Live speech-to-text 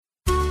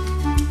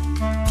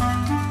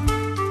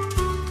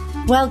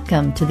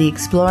Welcome to the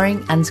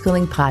Exploring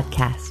Unschooling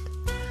podcast.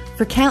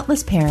 For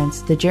countless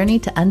parents, the journey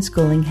to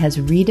unschooling has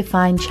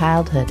redefined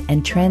childhood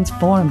and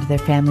transformed their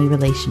family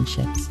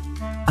relationships.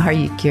 Are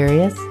you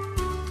curious?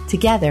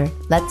 Together,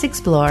 let's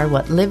explore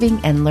what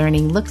living and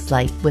learning looks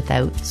like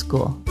without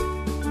school.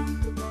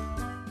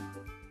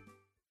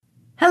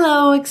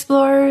 Hello,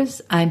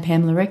 explorers. I'm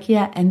Pamela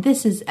Riccia, and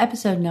this is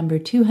episode number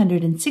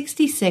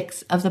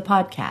 266 of the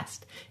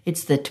podcast.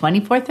 It's the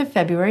 24th of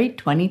February,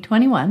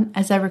 2021,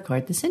 as I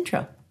record this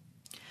intro.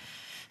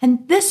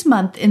 And this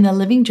month in the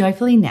Living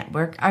Joyfully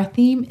Network, our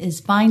theme is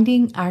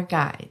Finding Our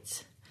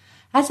Guides.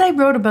 As I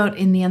wrote about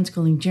in the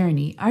unschooling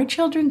journey, our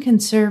children can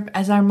serve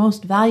as our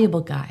most valuable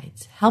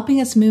guides,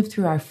 helping us move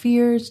through our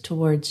fears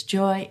towards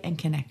joy and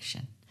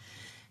connection.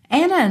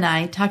 Anna and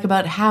I talk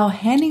about how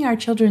handing our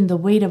children the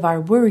weight of our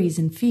worries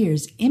and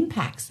fears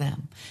impacts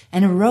them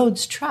and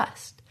erodes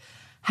trust,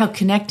 how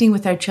connecting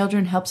with our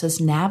children helps us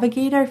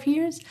navigate our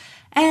fears,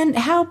 and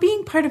how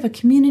being part of a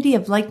community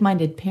of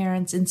like-minded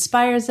parents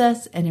inspires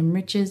us and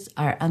enriches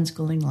our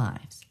unschooling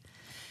lives.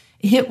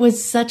 It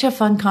was such a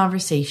fun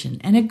conversation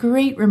and a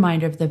great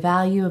reminder of the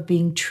value of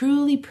being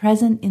truly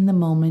present in the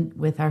moment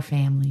with our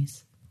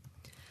families.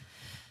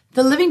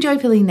 The Living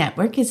Joyfully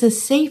Network is a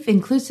safe,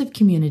 inclusive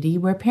community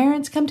where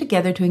parents come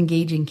together to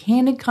engage in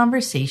candid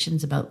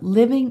conversations about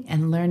living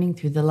and learning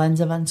through the lens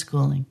of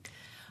unschooling.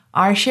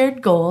 Our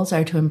shared goals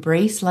are to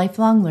embrace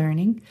lifelong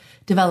learning,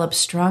 develop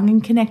strong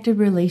and connected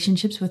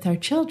relationships with our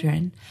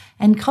children,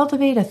 and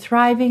cultivate a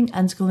thriving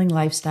unschooling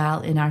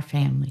lifestyle in our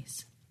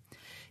families.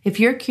 If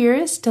you're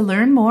curious to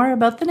learn more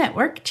about the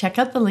network, check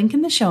out the link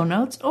in the show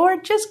notes or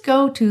just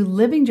go to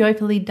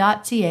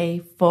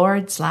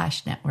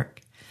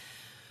livingjoyfully.ca/network.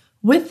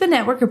 With the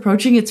network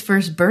approaching its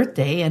first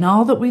birthday and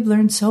all that we've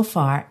learned so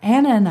far,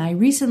 Anna and I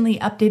recently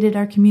updated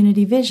our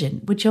community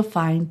vision, which you'll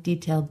find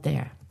detailed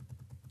there.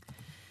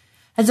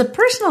 As a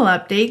personal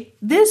update,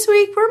 this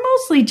week we're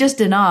mostly just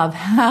in awe of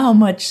how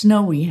much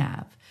snow we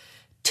have.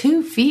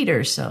 2 feet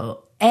or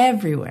so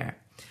everywhere.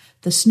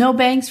 The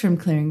snowbanks from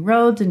clearing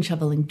roads and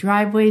shoveling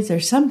driveways are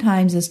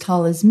sometimes as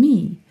tall as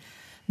me.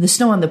 The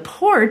snow on the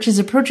porch is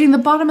approaching the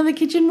bottom of the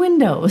kitchen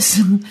windows.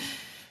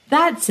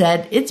 That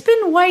said, it's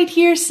been white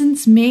here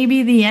since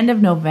maybe the end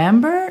of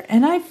November,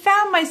 and I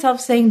found myself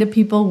saying to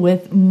people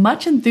with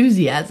much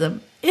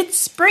enthusiasm, it's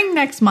spring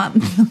next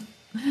month.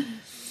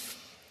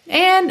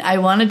 And I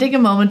want to take a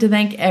moment to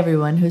thank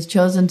everyone who's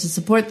chosen to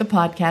support the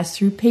podcast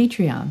through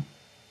Patreon.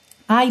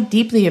 I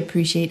deeply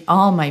appreciate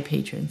all my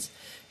patrons.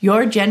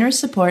 Your generous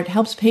support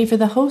helps pay for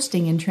the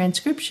hosting and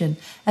transcription,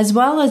 as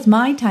well as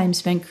my time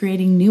spent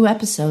creating new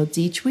episodes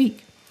each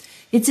week.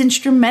 It's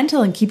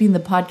instrumental in keeping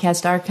the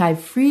podcast archive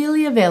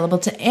freely available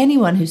to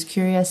anyone who's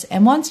curious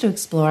and wants to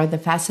explore the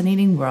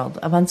fascinating world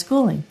of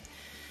unschooling.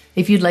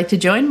 If you'd like to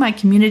join my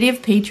community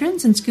of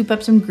patrons and scoop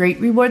up some great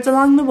rewards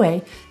along the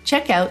way,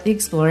 check out the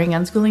Exploring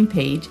Unschooling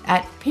page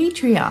at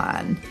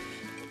Patreon.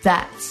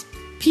 That's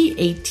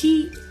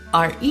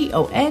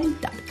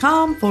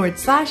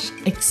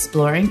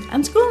patreon.com/exploring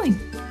unschooling.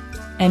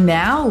 And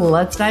now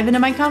let's dive into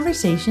my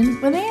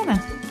conversation with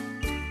Anna.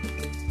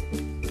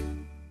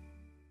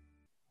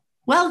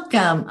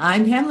 Welcome.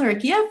 I'm Pamela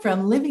Riccia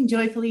from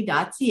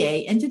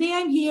livingjoyfully.ca, and today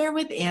I'm here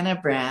with Anna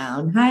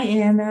Brown. Hi,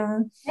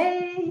 Anna.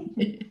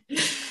 Hey.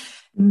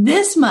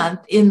 This month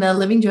in the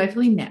Living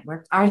Joyfully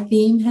Network, our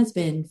theme has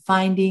been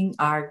finding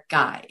our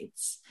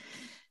guides.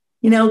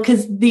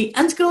 Because the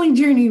unschooling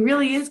journey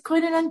really is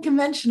quite an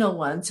unconventional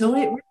one. So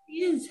it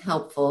really is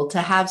helpful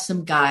to have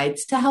some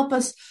guides to help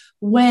us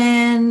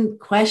when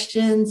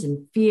questions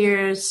and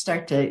fears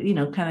start to,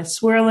 kind of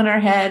swirl in our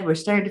head. We're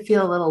starting to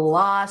feel a little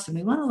lost and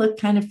we want to look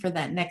kind of for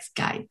that next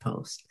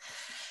guidepost.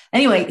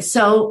 Anyway,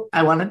 so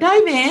I want to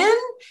dive in.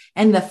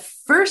 And the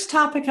first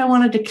topic I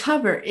wanted to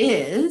cover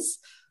is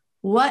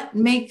what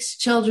makes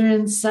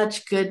children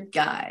such good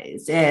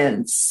guides?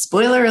 And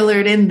spoiler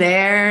alert in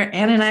there,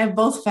 Anna and I have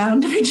both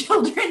found our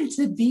children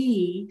to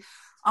be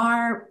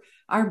our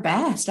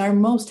best, our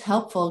most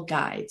helpful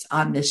guides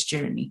on this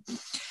journey.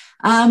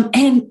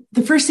 And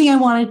the first thing I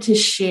wanted to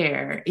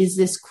share is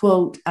this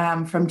quote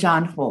from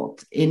John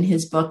Holt in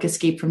his book,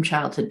 Escape from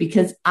Childhood,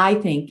 because I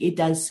think it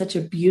does such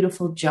a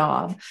beautiful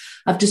job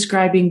of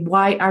describing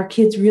why our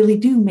kids really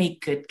do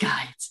make good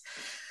guides.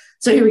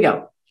 So here we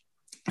go.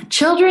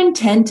 Children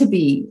tend to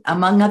be,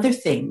 among other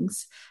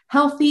things,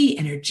 healthy,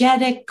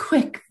 energetic,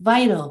 quick,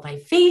 vital,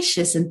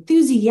 vivacious,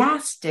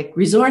 enthusiastic,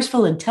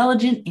 resourceful,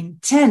 intelligent,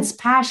 intense,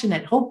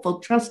 passionate, hopeful,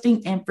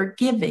 trusting, and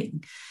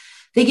forgiving.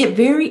 They get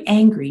very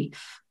angry,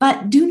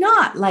 but do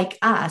not, like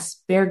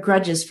us, bear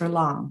grudges for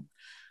long.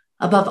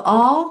 Above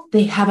all,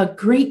 they have a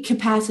great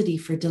capacity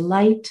for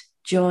delight,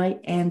 joy,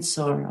 and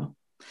sorrow.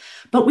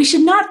 But we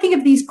should not think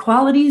of these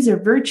qualities or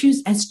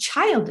virtues as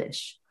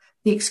childish,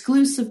 the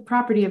exclusive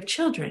property of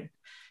children.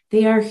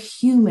 They are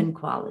human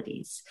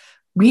qualities.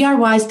 We are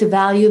wise to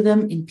value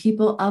them in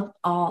people of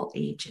all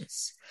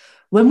ages.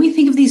 When we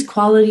think of these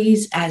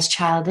qualities as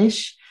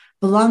childish,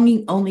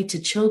 belonging only to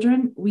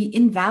children, we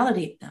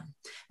invalidate them,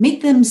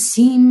 make them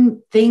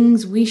seem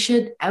things we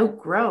should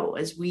outgrow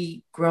as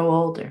we grow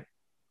older.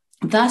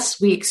 Thus,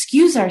 we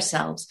excuse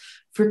ourselves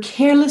for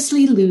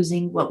carelessly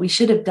losing what we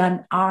should have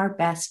done our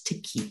best to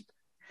keep.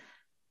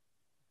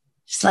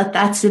 Just let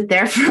that sit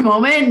there for a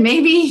moment,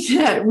 maybe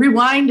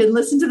rewind and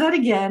listen to that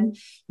again,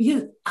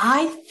 because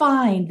I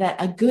find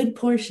that a good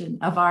portion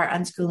of our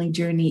unschooling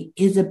journey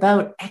is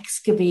about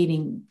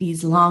excavating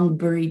these long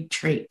buried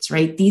traits,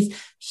 right? These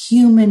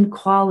human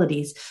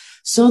qualities,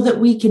 so that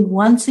we can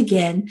once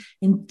again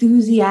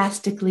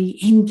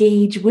enthusiastically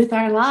engage with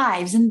our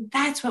lives. And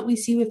that's what we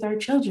see with our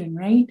children,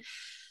 right?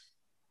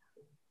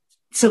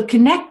 So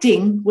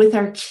connecting with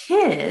our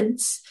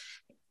kids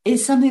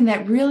is something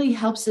that really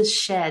helps us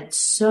shed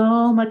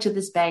so much of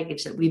this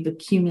baggage that we've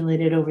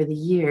accumulated over the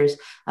years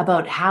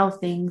about how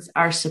things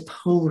are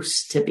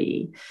supposed to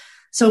be.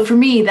 So for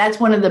me, that's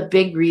one of the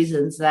big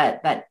reasons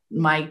that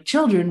my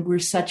children were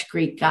such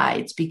great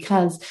guides,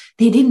 because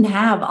they didn't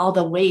have all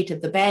the weight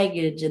of the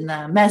baggage and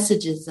the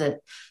messages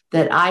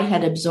that I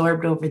had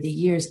absorbed over the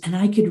years. And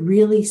I could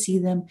really see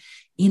them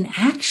in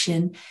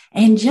action,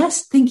 and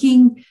just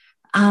thinking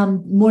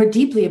more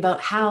deeply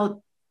about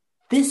how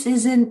this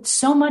isn't,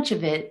 so much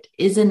of it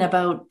isn't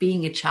about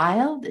being a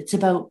child. It's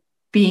about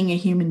being a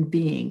human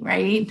being,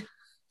 right?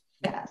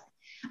 Yes.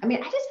 I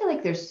mean, I just feel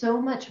like there's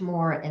so much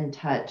more in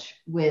touch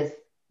with,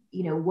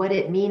 what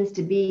it means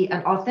to be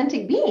an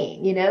authentic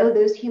being,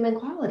 those human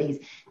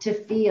qualities, to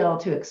feel,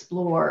 to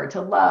explore, to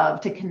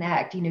love, to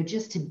connect,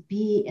 just to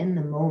be in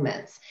the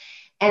moments.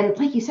 And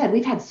like you said,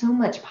 we've had so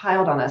much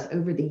piled on us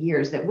over the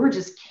years that we're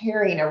just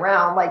carrying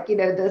around like,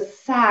 this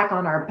sack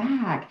on our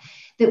back,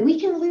 that we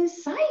can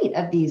lose sight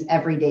of these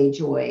everyday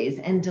joys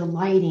and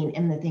delighting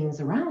in the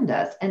things around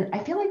us. And I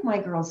feel like my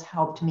girls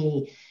helped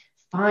me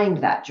find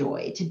that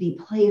joy, to be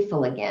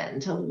playful again,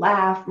 to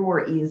laugh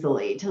more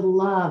easily, to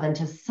love and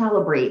to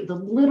celebrate the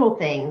little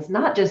things,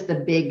 not just the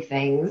big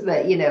things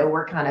that,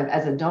 we're kind of,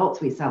 as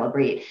adults, we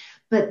celebrate,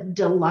 but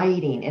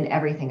delighting in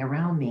everything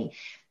around me.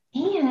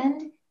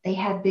 And they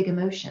had big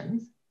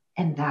emotions,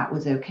 and that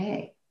was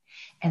okay.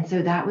 And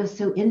so that was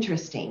so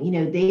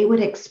interesting. They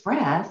would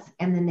express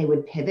and then they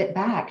would pivot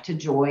back to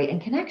joy and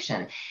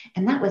connection.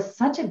 And that was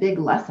such a big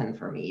lesson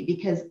for me,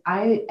 because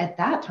I, at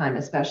that time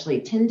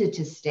especially, tended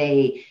to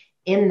stay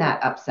in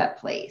that upset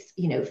place,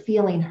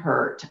 feeling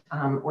hurt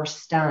or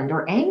stunned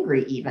or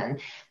angry even.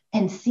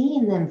 And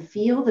seeing them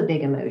feel the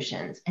big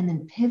emotions and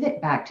then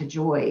pivot back to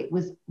joy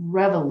was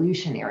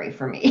revolutionary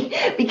for me,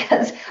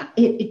 because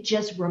it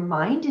just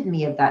reminded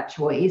me of that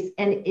choice.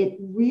 And it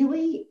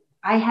really,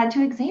 I had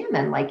to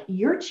examine, like,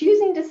 you're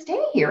choosing to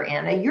stay here,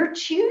 Anna. You're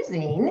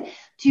choosing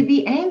to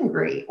be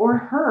angry or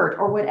hurt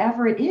or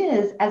whatever it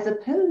is, as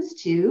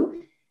opposed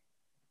to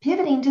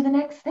pivoting to the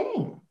next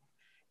thing.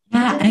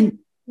 Yeah. And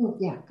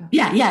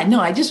yeah, yeah. No,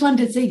 I just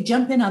wanted to say,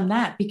 jump in on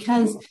that,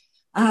 because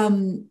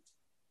when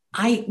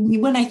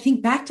I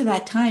think back to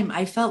that time,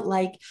 I felt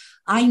like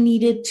I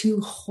needed to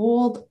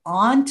hold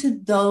on to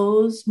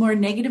those more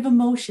negative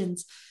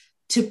emotions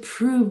to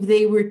prove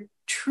they were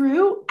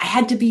true. I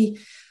had to be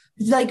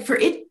like, for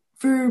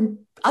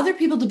other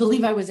people to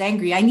believe I was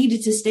angry, I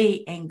needed to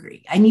stay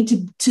angry. I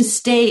need to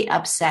stay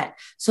upset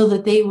so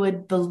that they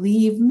would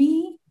believe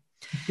me.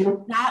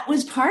 That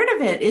was part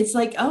of it. It's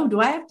like, oh, do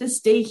I have to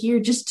stay here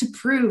just to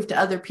prove to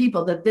other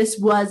people that this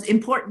was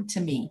important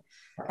to me?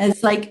 And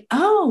it's like,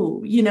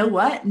 oh, you know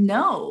what?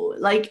 No,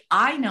 like,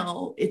 I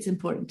know it's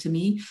important to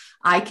me.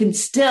 I can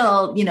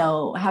still,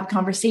 have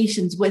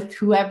conversations with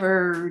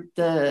whoever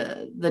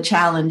the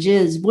challenge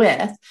is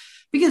with,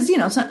 because,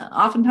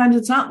 oftentimes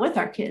it's not with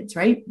our kids,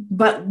 right?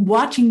 But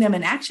watching them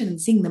in action and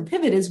seeing them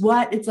pivot is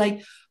what it's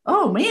like,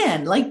 oh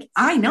man, like,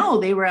 I know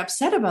they were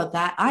upset about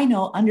that.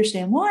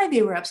 Understand why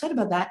they were upset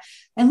about that.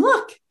 And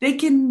look, they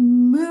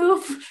can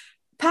move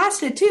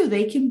past it too.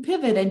 They can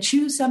pivot and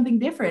choose something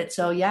different.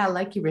 So yeah,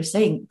 like you were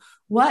saying,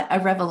 what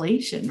a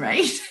revelation,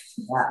 right?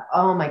 Yeah.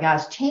 Oh my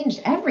gosh,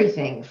 changed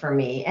everything for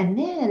me. And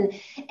then,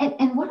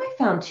 and what I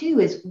found too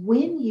is,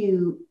 when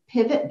you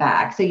pivot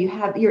back, so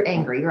you're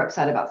angry, you're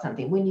upset about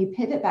something. When you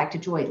pivot back to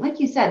joy, like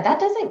you said, that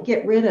doesn't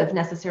get rid of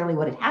necessarily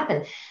what had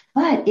happened,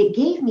 but it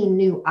gave me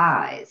new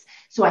eyes.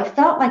 So I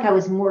felt like I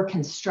was more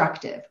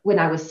constructive when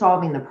I was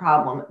solving the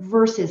problem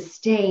versus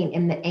staying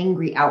in the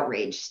angry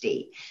outrage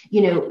state,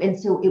 and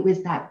so it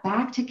was that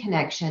back to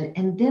connection.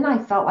 And then I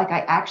felt like I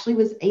actually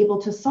was able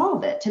to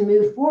solve it, to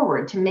move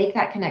forward, to make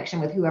that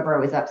connection with whoever I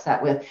was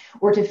upset with,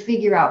 or to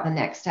figure out the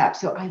next step.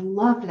 So I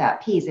loved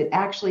that piece. It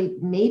actually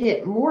made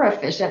it more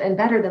efficient and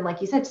better than, like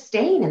you said,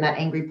 staying in that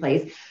angry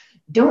place.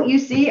 Don't you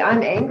see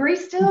I'm angry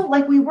still?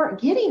 Like, we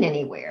weren't getting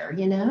anywhere,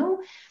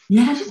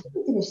 Yeah. I just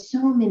think there's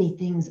so many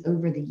things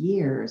over the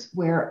years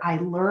where I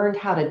learned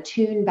how to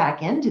tune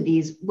back into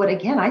these, what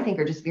again, I think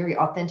are just very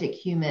authentic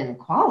human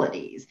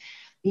qualities,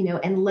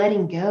 and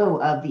letting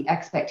go of the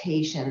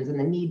expectations and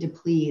the need to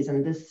please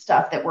and this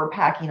stuff that we're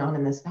packing on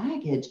in this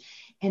baggage.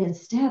 And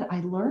instead, I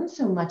learned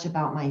so much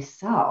about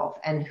myself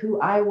and who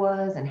I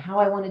was and how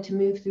I wanted to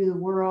move through the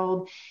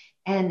world.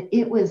 And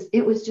it was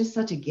just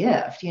such a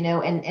gift,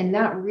 and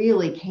that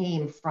really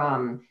came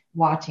from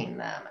watching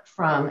them,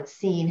 from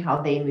seeing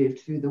how they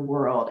moved through the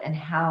world and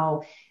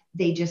how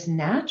they just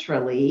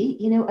naturally,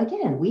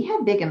 again, we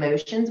had big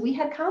emotions, we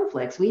had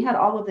conflicts, we had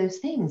all of those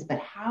things, but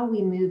how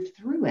we moved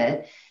through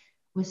it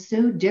was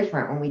so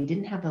different when we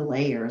didn't have the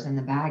layers and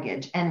the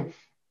baggage. And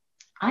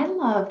I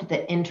loved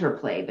the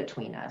interplay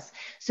between us.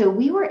 So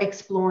we were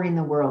exploring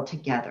the world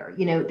together.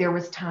 There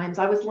was times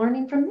I was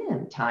learning from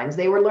them, times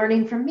they were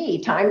learning from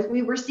me, times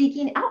we were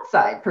seeking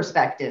outside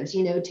perspectives,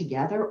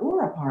 together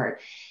or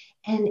apart.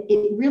 And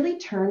it really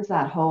turns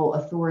that whole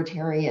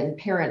authoritarian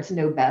parents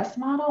know best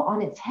model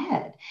on its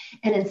head.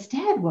 And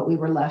instead, what we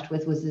were left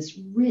with was this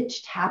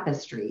rich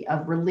tapestry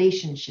of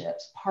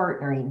relationships,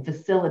 partnering,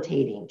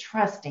 facilitating,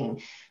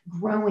 trusting,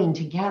 growing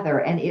together.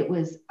 And it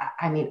was,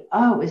 it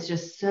was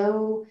just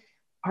so,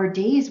 our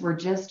days were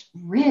just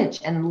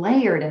rich and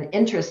layered and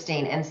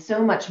interesting, and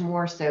so much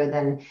more so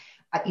than,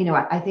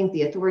 I think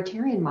the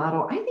authoritarian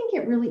model, I think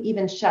it really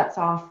even shuts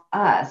off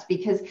us,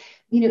 because,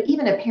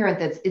 even a parent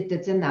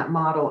that's in that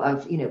model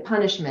of,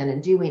 punishment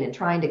and doing and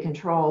trying to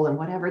control and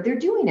whatever, they're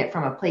doing it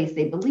from a place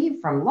they believe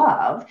from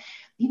love,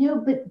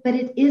 but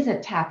it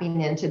isn't tapping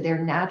into their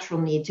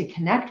natural need to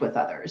connect with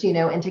others,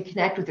 and to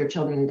connect with their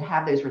children and to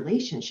have those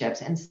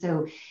relationships. And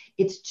so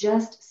it's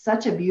just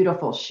such a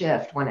beautiful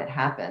shift when it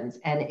happens,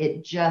 and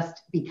it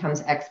just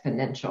becomes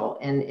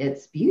exponential in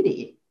its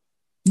beauty.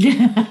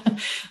 Yeah.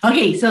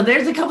 Okay. So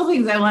there's a couple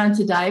things I wanted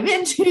to dive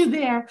into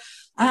there.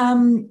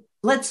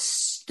 Let's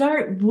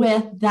start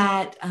with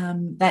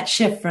that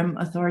shift from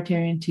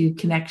authoritarian to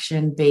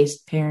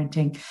connection-based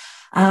parenting.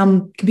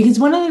 Because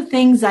one of the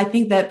things I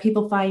think that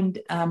people find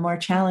more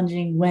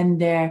challenging when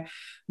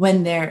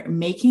they're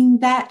making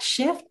that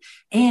shift,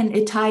 and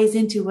it ties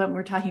into what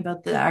we're talking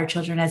about our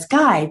children as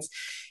guides,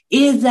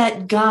 is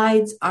that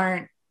guides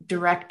aren't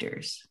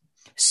directors.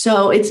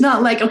 So it's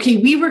not like, okay,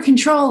 we were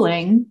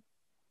controlling,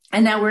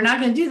 and now we're not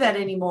going to do that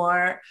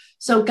anymore.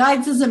 So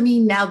guides doesn't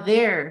mean now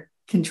they're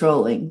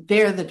controlling.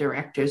 They're the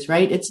directors,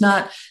 right? It's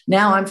not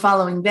now I'm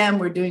following them.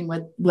 We're doing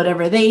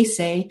whatever they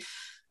say.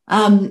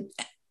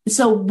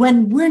 So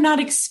when we're not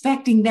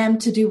expecting them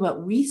to do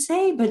what we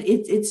say, but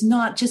it's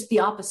not just the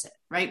opposite,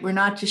 right? We're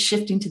not just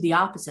shifting to the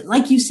opposite.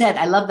 Like you said,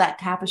 I love that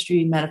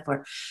tapestry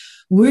metaphor.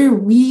 We're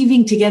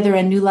weaving together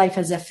a new life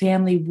as a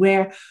family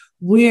where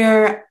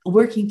we're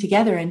working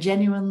together and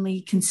genuinely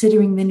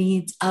considering the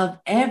needs of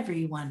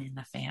everyone in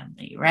the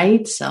family,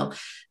 right? So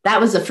that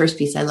was the first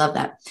piece. I love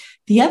that.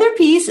 The other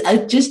piece,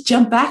 just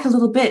jump back a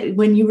little bit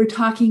when you were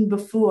talking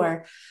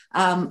before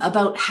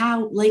about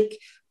how, like,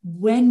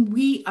 when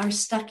we are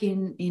stuck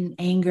in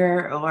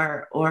anger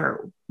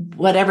or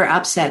whatever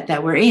upset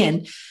that we're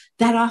in,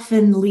 that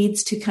often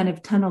leads to kind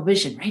of tunnel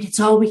vision, right? It's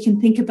all we can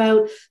think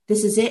about.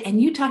 This is it.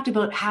 And you talked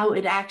about how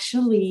it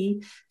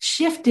actually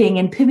shifting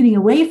and pivoting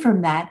away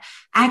from that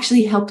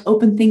actually helped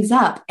open things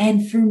up.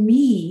 And for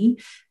me,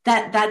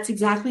 that's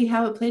exactly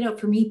how it played out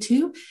for me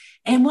too.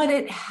 And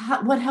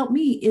what helped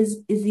me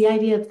is the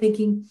idea of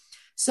thinking,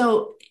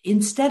 so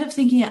instead of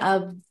thinking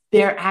of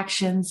their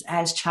actions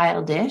as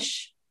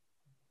childish,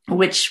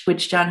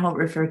 which John Holt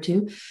referred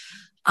to,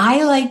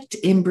 I liked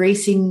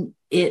embracing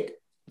it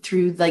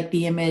through like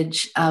the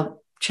image of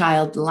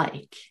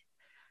childlike,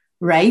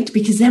 right?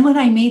 Because then when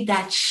I made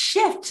that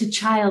shift to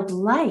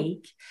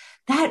childlike,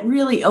 that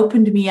really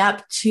opened me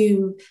up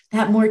to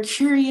that more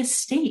curious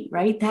state,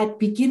 right? That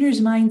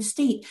beginner's mind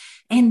state.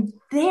 And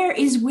there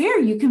is where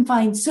you can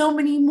find so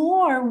many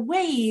more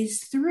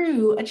ways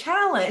through a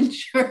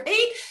challenge,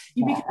 right?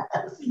 You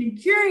become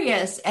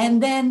curious.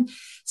 And then,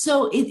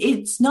 so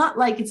it's not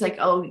like, it's like,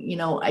 oh,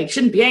 I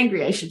shouldn't be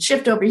angry. I should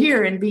shift over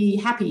here and be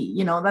happy.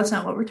 That's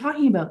not what we're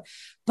talking about.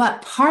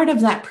 But part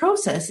of that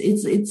process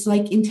is it's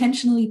like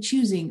intentionally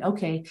choosing,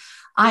 okay,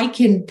 I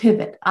can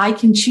pivot. I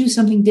can choose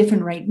something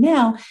different right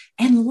now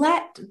and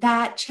let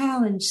that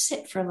challenge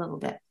sit for a little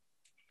bit,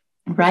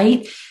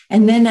 right?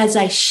 And then as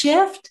I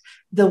shift,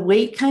 the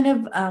weight kind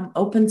of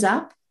opens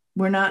up.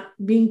 We're not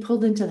being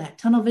pulled into that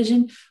tunnel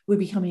vision. We're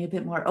becoming a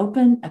bit more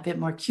open, a bit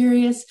more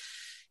curious.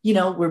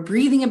 We're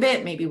breathing a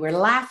bit. Maybe we're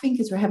laughing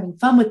because we're having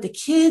fun with the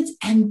kids.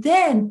 And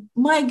then,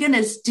 my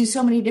goodness, do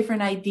so many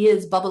different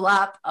ideas bubble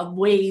up of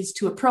ways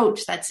to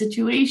approach that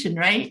situation,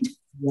 right?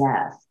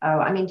 Yes.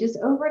 Oh, just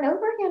over and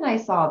over again, I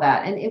saw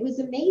that. And it was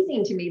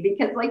amazing to me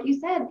because, like you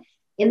said,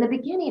 in the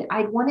beginning,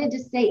 I wanted to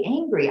stay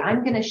angry.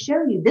 I'm going to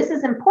show you this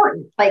is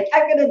important. Like,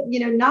 I'm going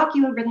to, knock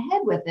you over the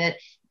head with it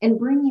and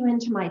bring you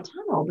into my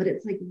tunnel. But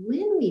it's like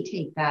when we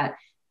take that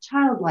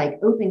childlike,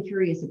 open,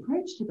 curious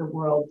approach to the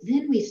world,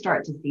 then we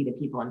start to see the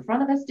people in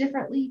front of us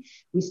differently.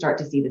 We start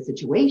to see the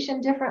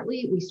situation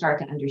differently. We start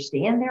to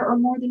understand there are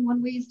more than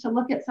one ways to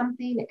look at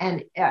something.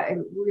 And it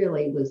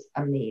really was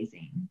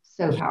amazing.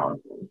 So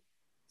powerful.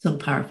 So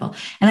powerful.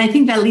 And I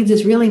think that leads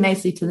us really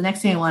nicely to the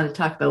next thing I wanted to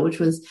talk about, which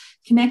was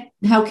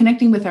how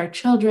connecting with our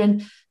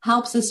children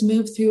helps us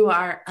move through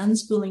our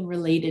unschooling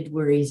related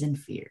worries and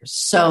fears.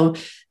 So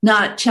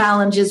not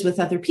challenges with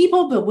other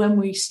people, but when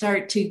we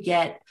start to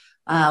get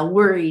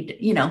worried,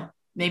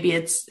 maybe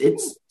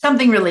it's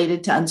something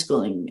related to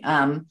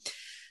unschooling.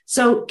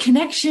 So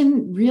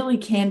connection really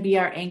can be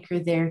our anchor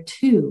there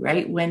too,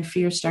 right? When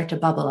fears start to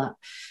bubble up,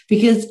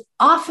 because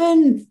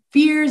often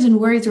fears and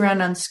worries around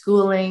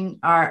unschooling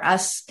are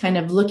us kind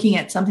of looking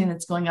at something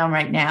that's going on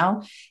right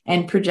now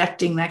and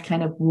projecting that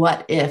kind of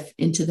what if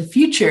into the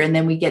future. And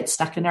then we get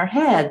stuck in our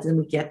heads and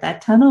we get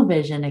that tunnel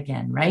vision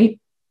again, right?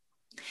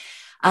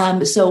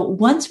 So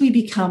once we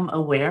become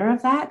aware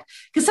of that,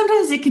 because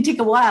sometimes it can take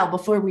a while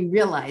before we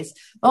realize,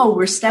 oh,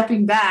 we're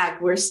stepping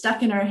back, we're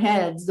stuck in our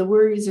heads, the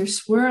worries are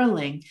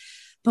swirling.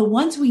 But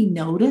once we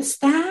notice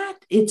that,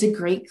 it's a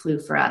great clue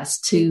for us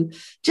to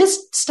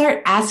just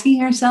start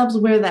asking ourselves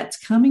where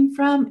that's coming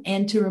from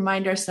and to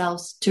remind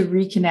ourselves to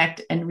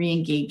reconnect and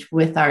re-engage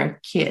with our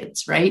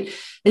kids, right?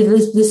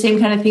 It's the same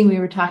kind of thing we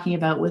were talking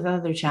about with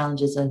other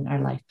challenges in our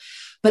life.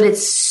 But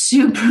it's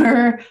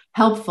super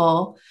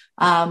helpful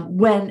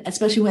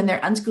especially when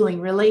they're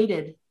unschooling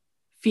related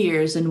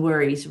fears and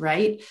worries,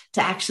 right?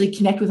 To actually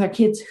connect with our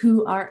kids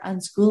who are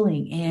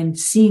unschooling and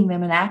seeing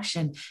them in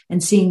action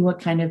and seeing what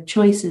kind of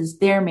choices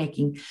they're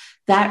making.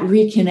 That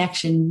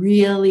reconnection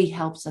really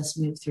helps us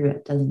move through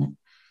it, doesn't it?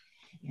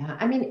 Yeah.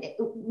 I mean,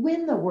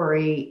 when the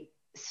worry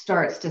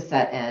starts to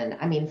set in,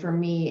 I mean, for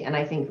me, and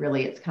I think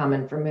really it's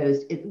common for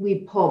most, we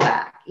pull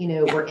back,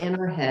 we're in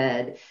our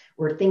head,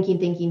 we're thinking,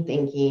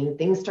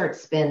 things start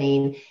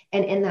spinning.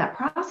 And in that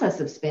process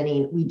of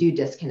spinning, we do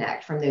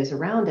disconnect from those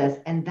around us.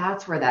 And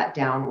that's where that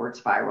downward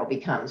spiral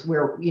becomes,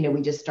 where,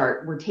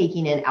 we're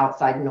taking in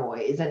outside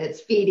noise and it's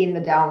feeding the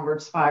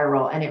downward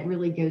spiral, and it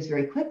really goes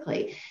very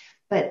quickly.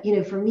 But,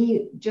 for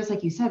me, just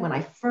like you said, when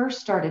I first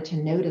started to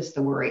notice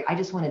the worry, I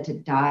just wanted to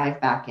dive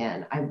back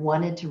in. I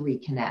wanted to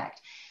reconnect.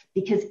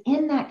 Because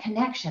in that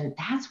connection,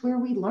 that's where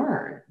we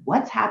learn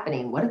what's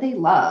happening. What do they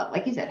love?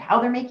 Like you said,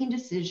 how they're making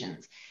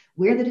decisions,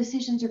 where the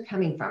decisions are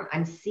coming from.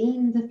 I'm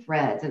seeing the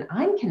threads and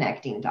I'm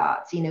connecting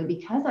dots,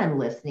 because I'm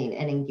listening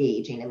and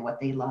engaging in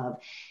what they love.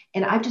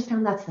 And I've just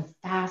found that's the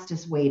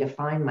fastest way to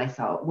find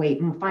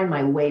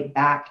my way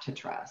back to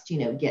trust,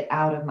 get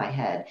out of my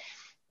head.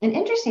 And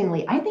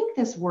interestingly, I think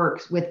this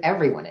works with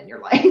everyone in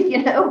your life,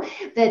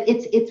 that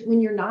it's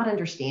when you're not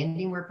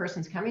understanding where a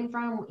person's coming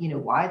from,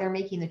 why they're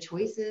making the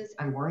choices.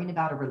 I'm worrying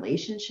about a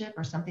relationship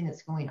or something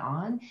that's going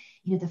on.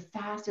 The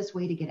fastest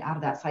way to get out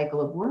of that cycle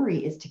of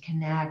worry is to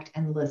connect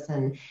and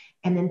listen.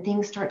 And then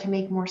things start to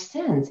make more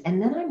sense. And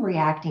then I'm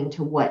reacting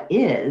to what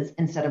is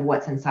instead of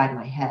what's inside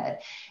my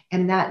head.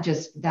 And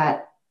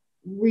that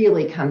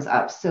really comes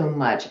up so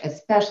much,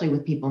 especially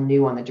with people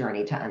new on the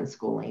journey to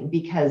unschooling,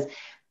 because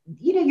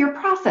you're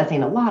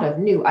processing a lot of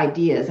new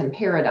ideas and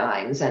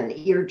paradigms, and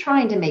you're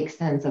trying to make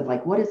sense of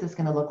like, what is this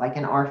going to look like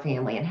in our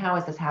family and how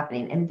is this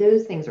happening? And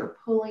those things are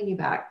pulling you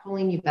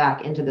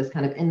back into this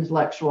kind of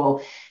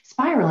intellectual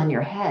spiral in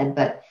your head.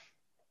 But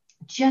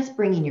just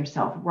bringing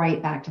yourself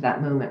right back to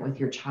that moment with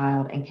your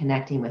child and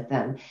connecting with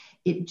them,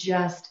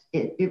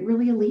 it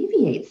really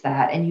alleviates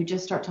that. And you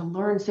just start to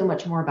learn so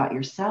much more about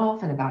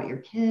yourself and about your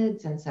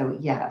kids. And so,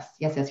 yes.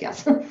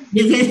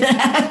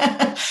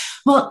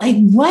 Well,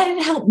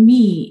 what helped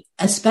me,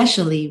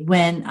 especially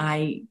when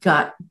I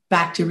got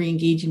back to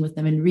re-engaging with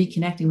them and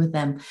reconnecting with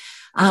them,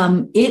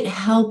 it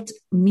helped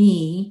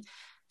me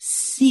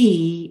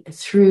see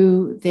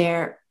through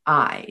their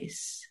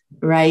eyes,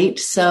 right?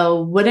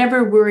 So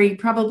whatever worry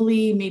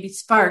probably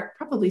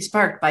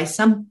sparked by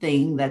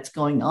something that's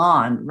going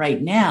on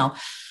right now.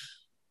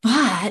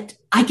 But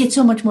I get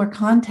so much more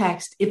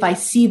context if I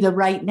see the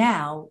right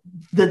now,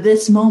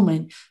 this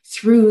moment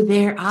through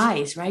their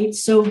eyes, right?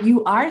 So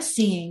you are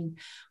seeing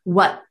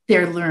what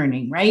they're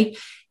learning, right?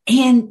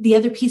 And the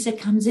other piece that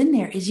comes in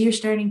there is you're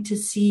starting to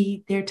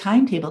see their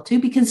timetable too,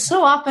 because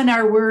so often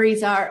our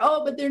worries are,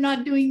 oh, but they're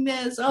not doing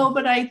this. Oh,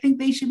 but I think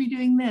they should be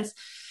doing this,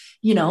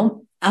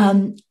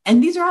 and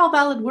these are all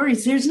valid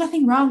worries. There's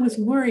nothing wrong with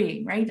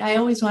worrying, right? I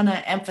always want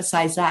to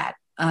emphasize that.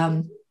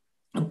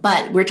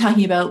 But we're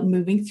talking about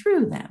moving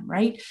through them,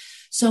 right?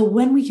 So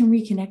when we can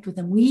reconnect with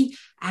them, we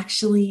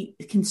actually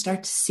can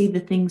start to see the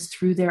things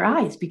through their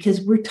eyes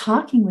because we're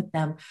talking with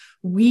them.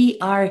 We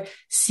are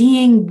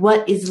seeing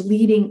what is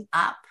leading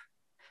up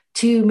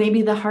to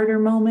maybe the harder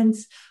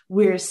moments.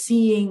 We're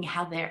seeing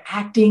how they're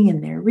acting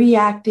and they're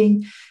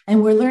reacting,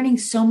 and we're learning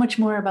so much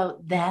more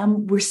about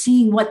them. We're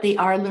seeing what they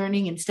are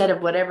learning instead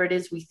of whatever it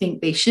is we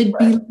think they should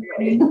be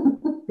learning.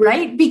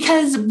 Right?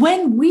 Because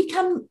when we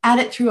come at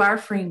it through our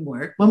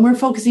framework, when we're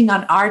focusing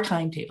on our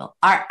timetable,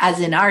 as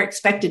in our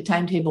expected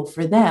timetable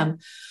for them,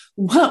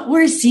 what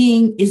we're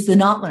seeing is the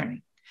not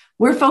learning.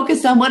 We're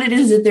focused on what it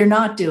is that they're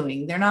not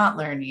doing, they're not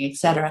learning,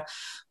 etc.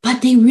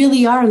 But they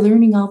really are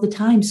learning all the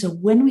time. So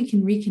when we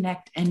can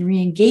reconnect and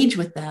re-engage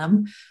with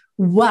them,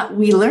 what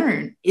we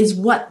learn is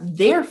what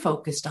they're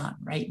focused on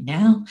right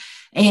now.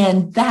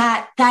 And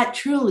that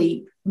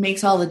truly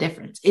makes all the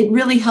difference. It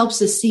really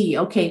helps us see,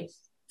 okay,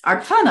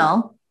 our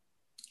tunnel,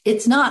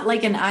 it's not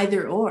like an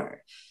either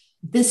or.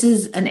 This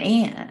is an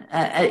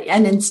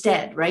and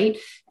instead, right?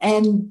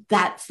 And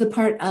that's the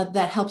part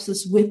that helps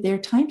us with their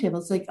timetable.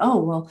 It's like,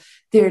 oh, well,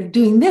 they're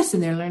doing this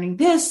and they're learning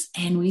this.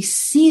 And we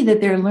see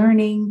that they're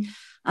learning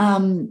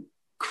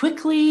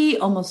quickly,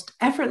 almost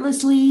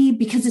effortlessly,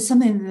 because it's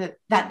something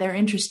that they're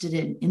interested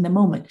in the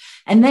moment.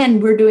 And then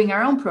we're doing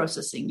our own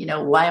processing.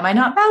 Why am I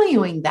not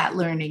valuing that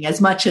learning as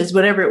much as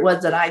whatever it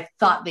was that I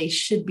thought they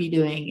should be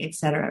doing, et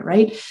cetera,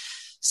 right?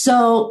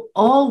 So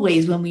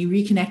always when we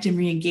reconnect and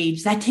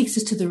re-engage, that takes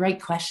us to the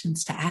right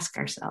questions to ask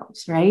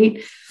ourselves,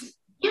 right?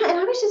 Yeah. And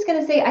I was just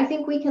going to say, I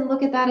think we can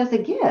look at that as a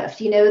gift,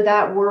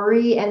 that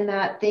worry and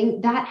that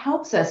thing that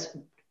helps us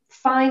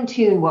fine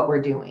tune what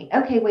we're doing.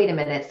 Okay, wait a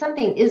minute.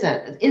 Something is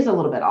a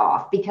little bit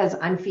off because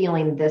I'm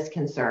feeling this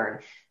concern.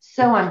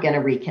 So I'm going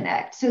to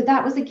reconnect. So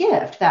that was a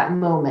gift, that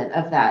moment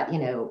of that,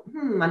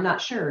 I'm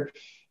not sure.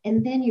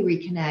 And then you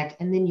reconnect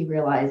and then you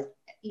realize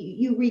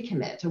you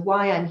recommit to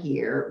why I'm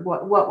here,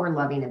 what we're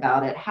loving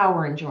about it, how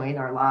we're enjoying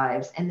our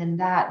lives. And then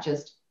that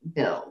just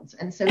builds.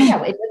 And so,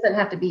 yeah, it doesn't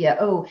have to be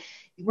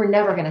we're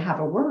never going to have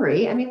a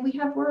worry. I mean, we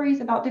have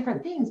worries about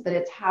different things, but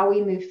it's how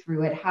we move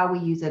through it, how we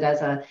use it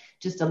as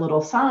just a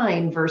little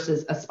sign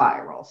versus a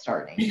spiral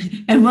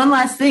starting. And one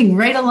last thing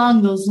right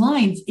along those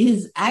lines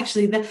is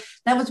actually that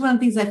was one of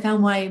the things I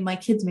found why my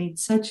kids made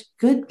such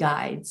good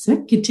guides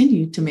and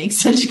continue to make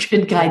such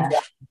good guides. Yeah.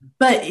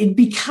 But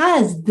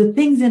because the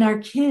things in our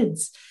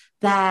kids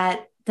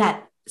that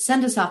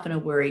send us off in a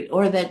worry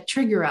or that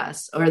trigger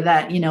us or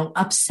that,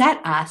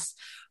 upset us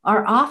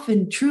are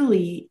often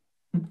truly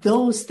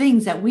those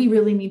things that we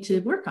really need to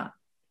work on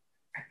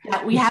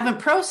that we haven't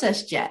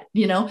processed yet.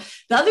 The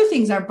other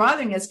things aren't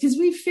bothering us because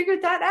we've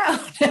figured that out.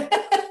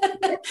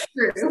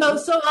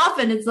 So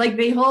often it's like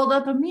they hold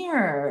up a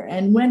mirror,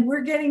 and when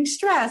we're getting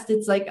stressed,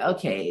 it's like,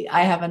 okay,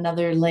 I have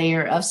another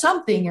layer of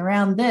something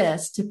around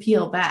this to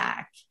peel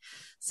back.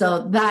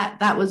 So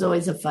that was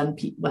always a fun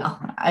well,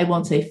 I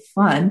won't say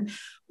fun,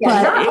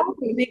 but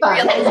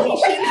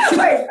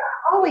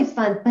always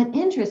fun, but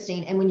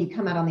interesting. And when you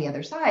come out on the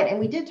other side, and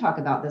we did talk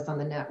about this on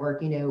the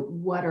network,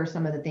 what are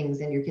some of the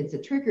things in your kids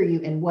that trigger you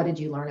and what did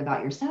you learn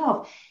about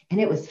yourself? And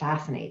it was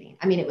fascinating.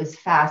 I mean, it was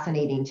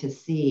fascinating to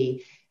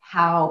see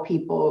how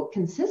people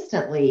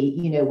consistently,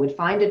 would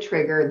find a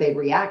trigger, they'd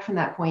react from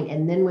that point.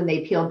 And then when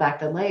they peeled back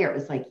the layer, it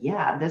was like,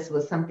 yeah, this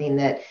was something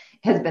that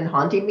has been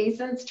haunting me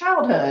since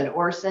childhood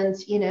or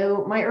since,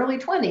 my early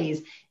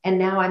 20s. And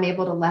now I'm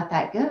able to let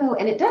that go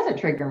and it doesn't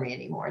trigger me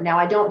anymore. Now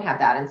I don't have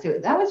that. And so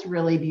that was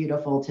really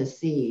beautiful to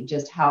see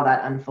just how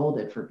that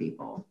unfolded for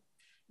people.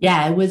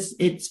 Yeah,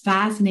 it's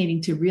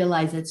fascinating to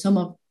realize that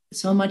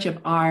so much of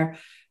our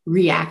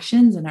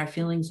reactions and our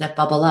feelings that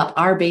bubble up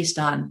are based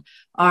on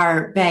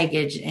our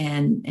baggage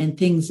and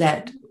things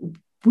that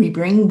we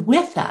bring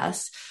with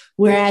us.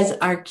 Whereas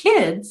our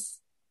kids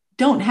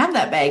don't have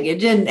that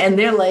baggage. And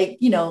they're like,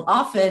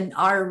 often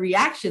our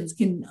reactions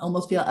can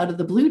almost feel out of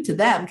the blue to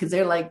them because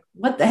they're like,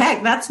 what the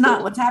heck? That's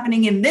not what's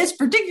happening in this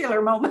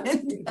particular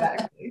moment.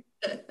 Exactly.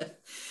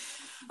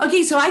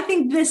 Okay. So I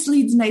think this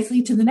leads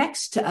nicely to the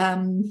next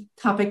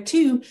topic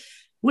too,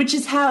 which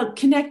is how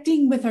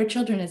connecting with our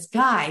children as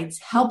guides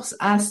helps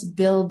us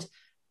build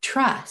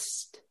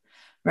trust,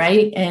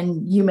 right?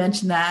 And you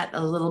mentioned that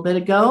a little bit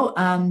ago.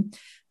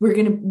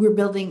 We're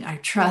building our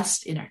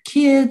trust in our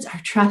kids,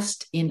 our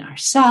trust in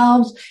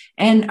ourselves,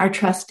 and our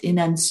trust in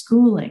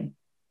unschooling.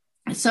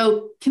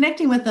 So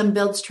connecting with them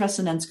builds trust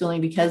in unschooling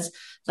because,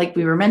 like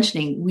we were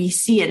mentioning, we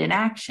see it in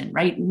action,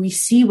 right? We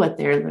see what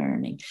they're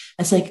learning.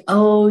 It's like,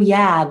 oh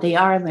yeah, they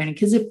are learning.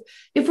 Because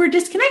if we're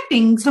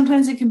disconnecting,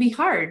 sometimes it can be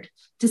hard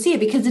to see it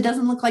because it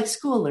doesn't look like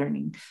school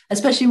learning,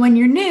 especially when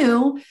you're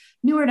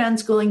newer to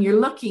unschooling, you're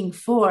looking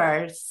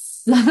for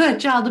a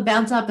child to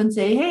bounce up and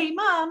say, hey,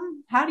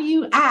 mom, how do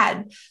you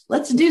add?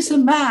 Let's do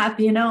some math.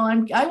 I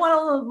want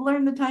to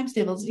learn the times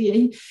tables.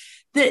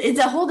 It's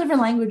a whole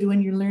different language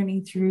when you're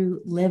learning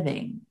through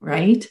living,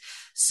 right?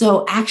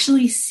 So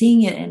actually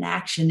seeing it in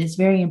action is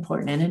very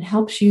important, and it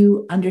helps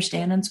you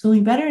understand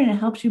unschooling better, and it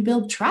helps you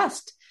build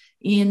trust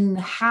in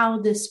how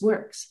this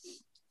works.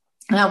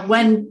 Now,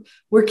 when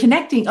we're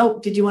connecting,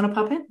 did you want to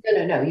pop in?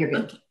 No, you're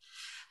good. Okay.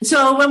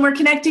 So when we're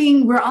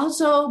connecting, we're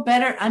also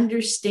better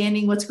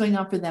understanding what's going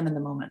on for them in the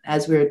moment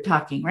as we're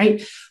talking,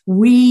 right?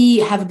 We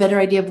have a better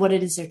idea of what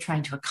it is they're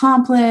trying to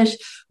accomplish.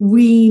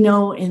 We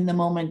know in the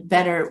moment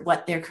better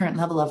what their current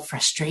level of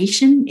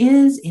frustration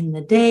is in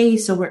the day.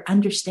 So we're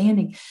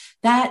understanding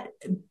that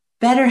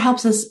better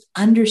helps us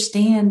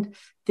understand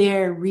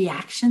their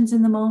reactions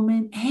in the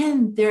moment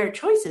and their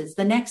choices,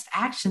 the next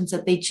actions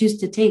that they choose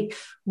to take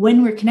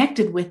when we're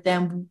connected with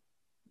them.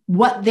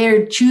 What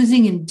they're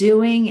choosing and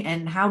doing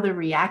and how they're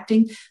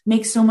reacting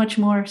makes so much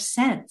more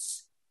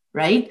sense,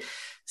 right?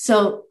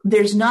 So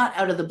there's not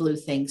out of the blue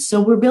things.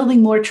 So we're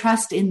building more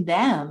trust in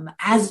them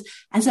as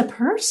a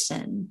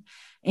person,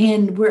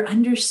 and we're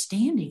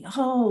understanding,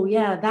 oh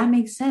yeah, that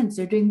makes sense.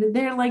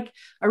 They're like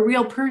a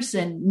real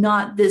person,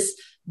 not this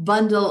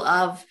bundle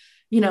of,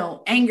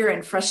 anger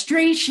and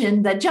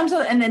frustration that jumps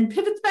out and then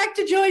pivots back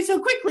to joy so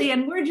quickly.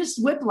 And we're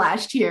just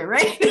whiplashed here,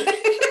 right?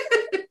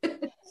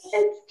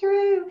 It's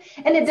true.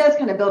 And it does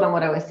kind of build on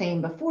what I was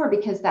saying before,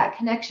 because that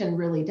connection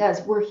really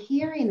does. We're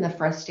hearing the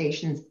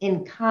frustrations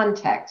in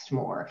context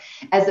more,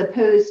 as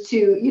opposed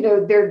to,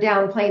 they're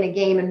down playing a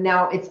game and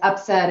now it's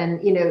upset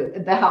and,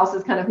 the house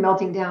is kind of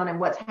melting down and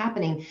what's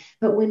happening.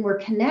 But when we're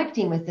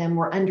connecting with them,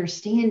 we're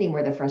understanding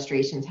where the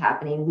frustration's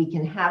happening. We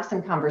can have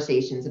some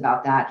conversations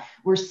about that.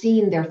 We're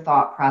seeing their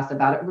thought process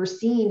about it. We're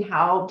seeing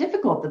how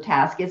difficult the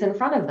task is in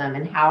front of them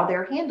and how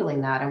they're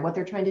handling that and what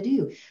they're trying to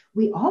do.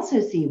 We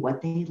also see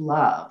what they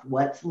love,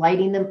 what's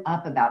lighting them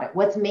up about it,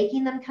 what's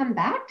making them come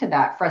back to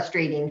that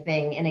frustrating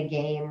thing in a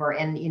game or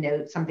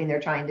in, something they're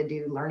trying to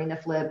do, learning to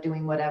flip,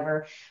 doing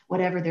whatever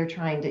they're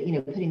trying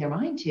to, putting their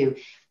mind to.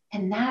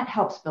 And that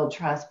helps build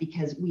trust,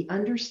 because we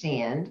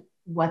understand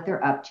what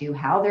they're up to,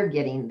 how they're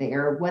getting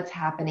there, what's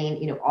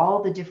happening,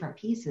 all the different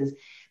pieces.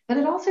 But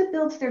it also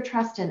builds their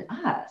trust in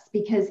us,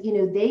 because,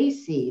 they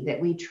see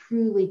that we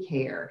truly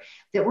care,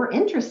 that we're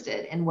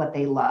interested in what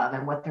they love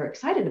and what they're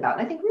excited about.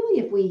 And I think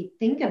really, if we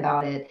think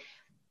about it,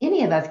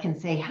 any of us can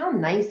say how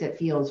nice it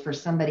feels for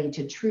somebody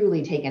to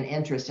truly take an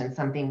interest in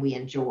something we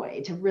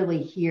enjoy, to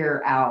really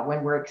hear out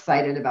when we're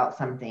excited about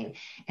something.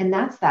 And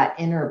that's that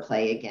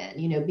interplay again,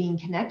 being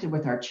connected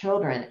with our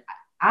children.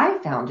 I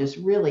found just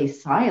really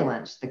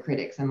silenced the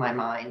critics in my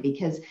mind,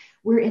 because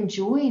we're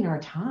enjoying our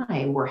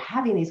time. We're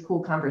having these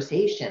cool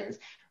conversations.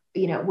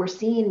 We're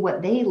seeing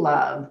what they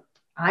love.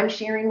 I'm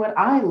sharing what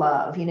I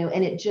love,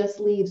 and it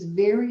just leaves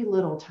very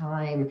little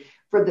time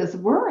for this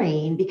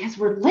worrying, because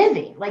we're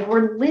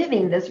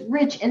living this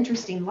rich,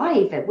 interesting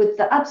life with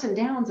the ups and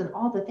downs and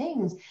all the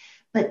things,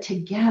 but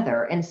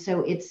together. And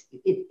so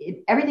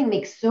everything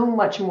makes so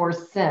much more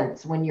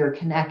sense when you're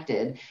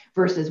connected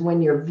versus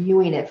when you're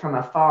viewing it from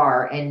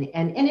afar. And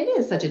it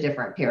is such a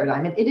different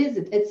paradigm.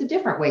 It's a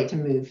different way to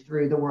move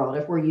through the world.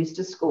 If we're used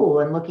to school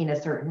and looking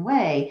a certain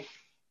way,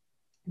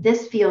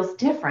 this feels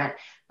different.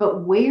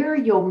 But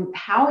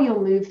how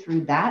you'll move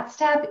through that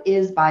step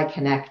is by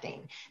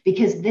connecting,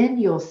 because then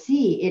you'll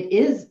see it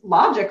is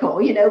logical,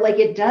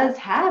 it does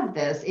have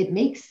this, it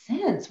makes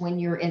sense when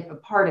you're in a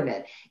part of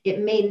it. It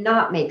may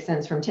not make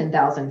sense from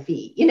 10,000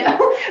 feet,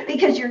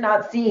 because you're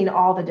not seeing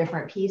all the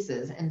different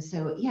pieces. And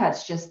so, yeah,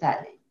 it's just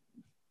that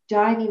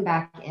diving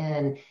back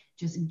in,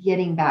 just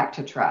getting back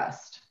to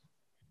trust.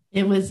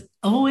 It was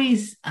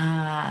always,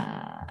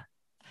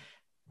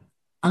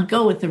 I'll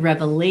go with the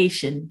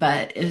revelation,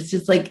 but it's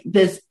just like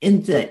this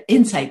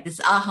insight,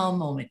 this aha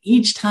moment.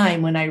 Each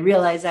time when I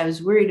realized I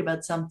was worried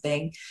about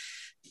something,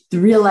 the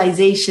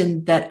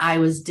realization that I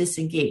was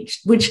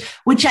disengaged, which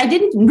I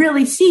didn't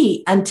really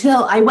see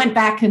until I went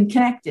back and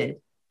connected.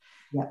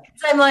 Yep.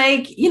 I'm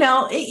like,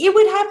 it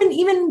would happen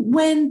even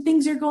when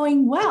things are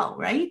going well,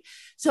 right?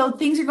 So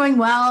things are going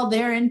well,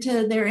 they're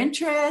into their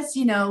interests,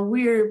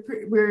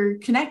 we're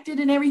connected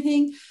and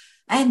everything.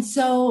 And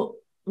so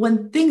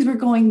when things were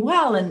going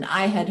well and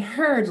I had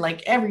heard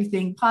like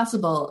everything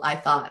possible, I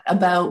thought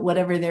about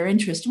whatever their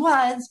interest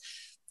was.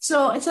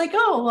 So it's like,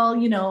 oh,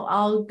 well,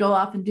 I'll go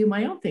off and do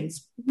my own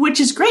things, which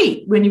is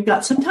great when you've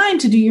got some time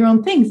to do your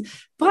own things.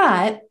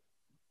 But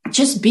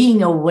just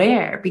being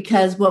aware,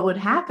 because what would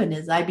happen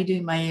is I'd be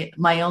doing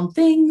my own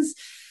things.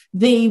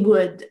 They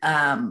would,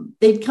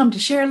 they'd come to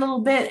share a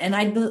little bit and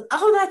I'd be,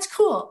 oh, that's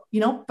cool,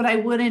 but I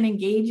wouldn't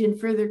engage in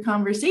further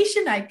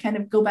conversation. I'd kind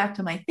of go back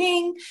to my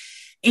thing.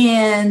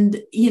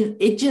 And,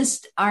 it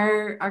just,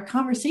 our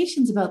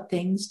conversations about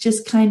things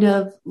just kind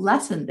of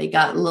lessened. They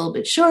got a little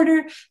bit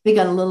shorter. They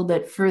got a little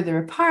bit further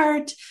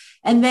apart.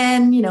 And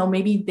then,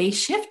 maybe they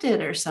shifted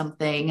or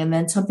something, and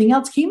then something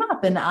else came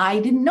up and I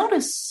didn't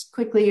notice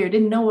quickly or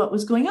didn't know what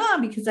was going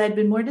on because I'd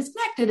been more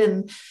disconnected.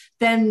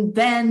 And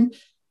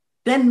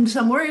then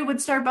some worry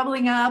would start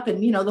bubbling up and,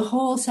 the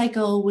whole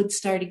cycle would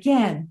start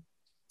again.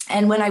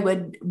 And when I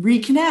would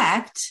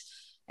reconnect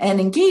and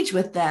engage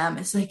with them,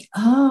 it's like,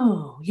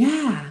 oh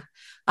yeah,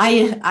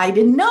 I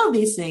didn't know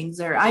these things,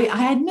 or I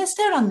had missed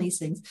out on these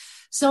things.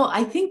 So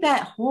I think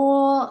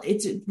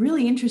it's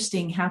really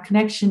interesting how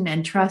connection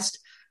and trust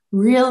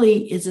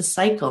really is a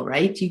cycle,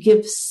 right? You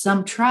give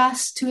some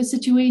trust to a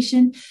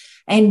situation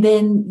and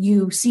then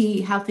you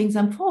see how things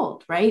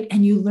unfold, right?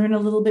 And you learn a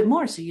little bit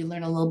more. So you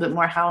learn a little bit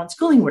more how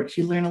unschooling works.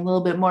 You learn a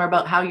little bit more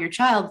about how your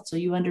child, so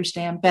you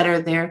understand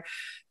better their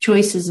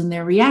choices and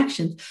their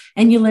reactions.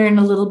 And you learn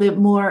a little bit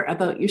more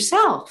about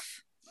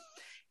yourself.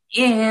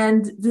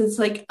 And it's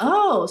like,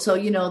 oh, so,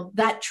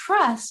 that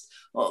trust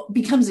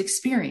becomes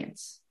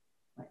experience.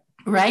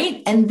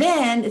 Right. And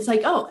then it's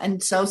like, oh,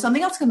 and so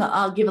something else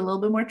I'll give a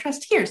little bit more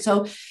trust here.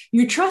 So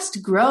your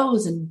trust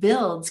grows and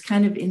builds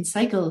kind of in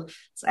cycles.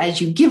 As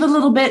you give a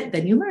little bit,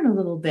 then you learn a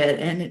little bit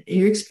and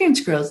your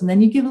experience grows, and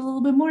then you give a little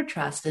bit more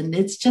trust. And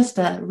it's just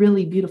a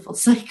really beautiful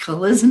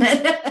cycle, isn't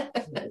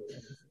it?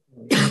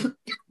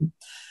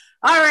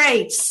 All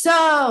right.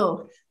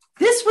 So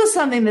this was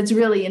something that's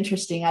really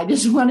interesting. I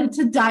just wanted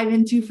to dive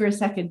into for a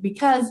second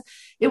because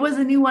it was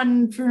a new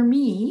one for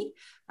me.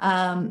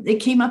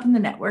 It came up in the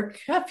network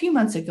a few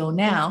months ago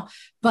now,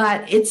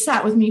 but it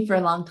sat with me for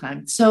a long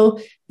time. So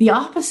the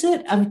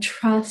opposite of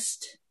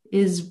trust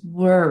is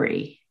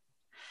worry.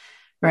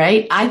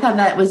 right? I thought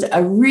that was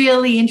a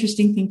really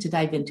interesting thing to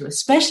dive into,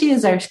 especially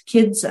as our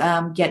kids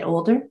get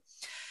older.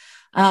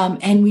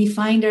 And we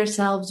find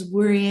ourselves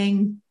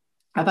worrying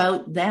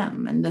about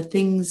them and the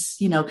things,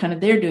 kind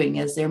of they're doing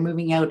as they're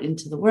moving out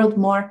into the world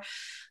more.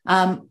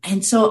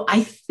 And so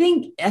I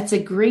think that's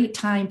a great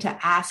time to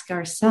ask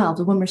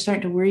ourselves when we're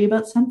starting to worry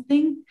about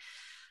something,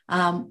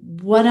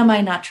 what am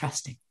I not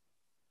trusting?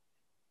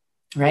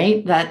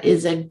 Right? That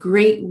is a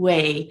great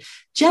way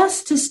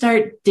just to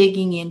start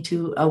digging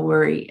into a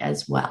worry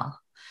as well.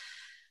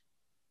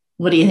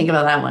 What do you think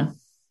about that one?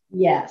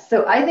 Yeah,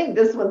 so I think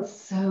this one's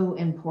so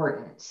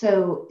important.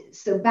 So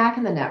back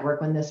in the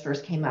network when this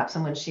first came up,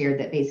 someone shared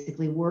that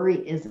basically worry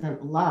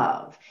isn't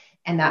love,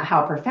 and that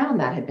how profound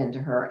that had been to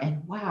her.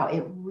 And wow,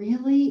 it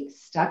really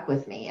stuck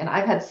with me. And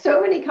I've had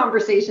so many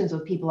conversations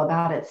with people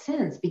about it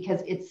since,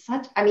 because it's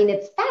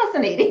it's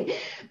fascinating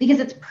because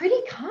it's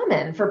pretty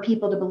common for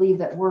people to believe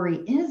that worry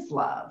is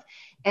love.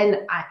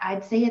 And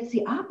I'd say it's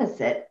the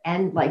opposite.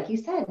 And like you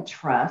said,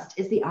 trust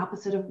is the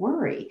opposite of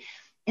worry.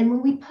 And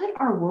when we put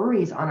our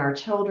worries on our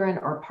children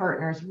or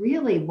partners,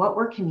 really what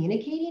we're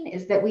communicating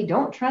is that we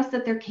don't trust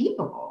that they're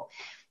capable.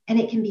 And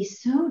it can be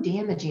so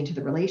damaging to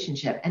the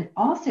relationship and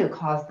also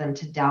cause them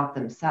to doubt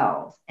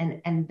themselves.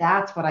 And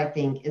that's what I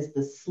think is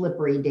the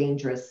slippery,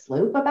 dangerous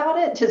slope about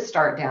it to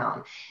start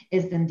down,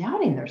 is them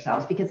doubting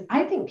themselves. Because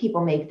I think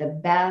people make the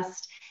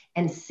best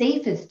and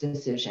safest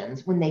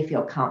decisions when they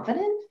feel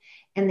confident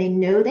and they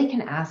know they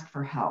can ask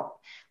for help.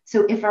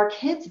 So if our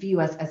kids view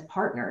us as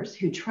partners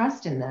who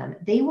trust in them,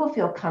 they will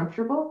feel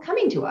comfortable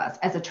coming to us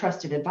as a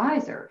trusted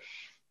advisor.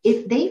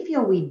 If they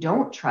feel we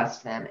don't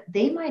trust them,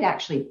 they might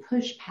actually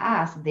push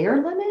past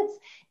their limits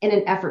in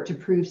an effort to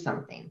prove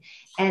something.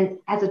 And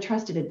as a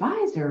trusted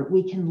advisor,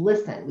 we can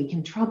listen, we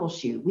can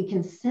troubleshoot, we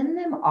can send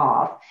them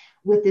off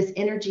with this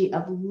energy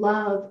of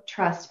love,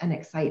 trust, and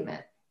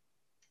excitement.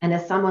 And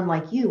as someone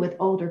like you with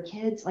older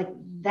kids, like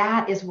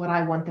that is what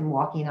I want them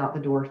walking out the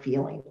door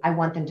feeling. I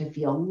want them to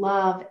feel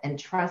loved and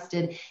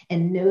trusted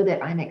and know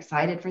that I'm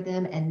excited for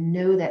them and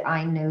know that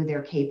I know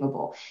they're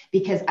capable.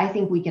 Because I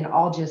think we can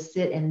all just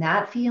sit in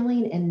that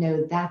feeling and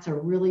know that's a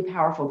really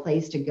powerful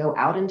place to go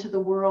out into the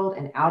world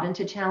and out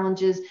into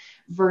challenges,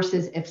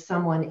 versus if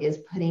someone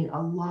is putting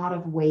a lot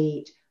of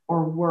weight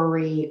or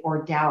worry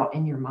or doubt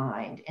in your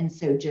mind. And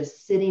so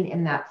just sitting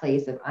in that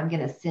place of, I'm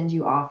going to send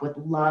you off with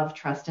love,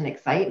 trust, and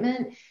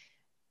excitement,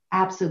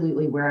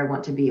 absolutely where I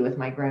want to be with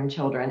my grown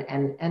children,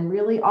 and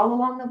really all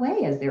along the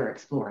way as they're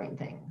exploring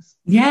things.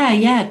 Yeah,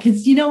 yeah.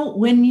 Because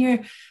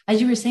when as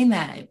you were saying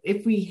that,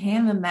 if we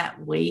hand them that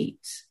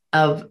weight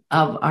of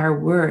our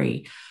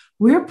worry,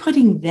 we're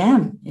putting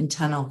them in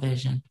tunnel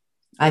vision.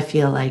 I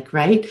feel like,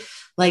 right?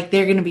 Like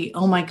they're going to be,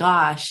 oh my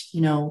gosh,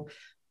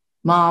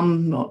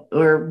 mom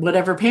or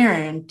whatever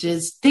parent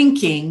is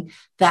thinking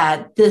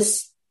that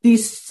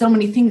these so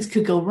many things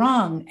could go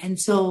wrong. And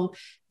so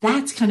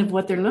that's kind of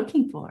what they're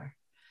looking for,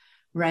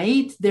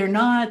 right? They're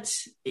not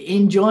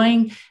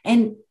enjoying.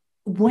 And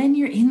when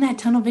you're in that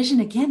tunnel vision,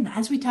 again,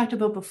 as we talked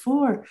about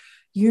before,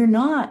 you're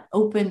not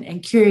open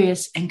and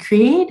curious and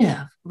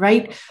creative,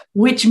 right?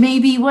 Which may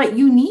be what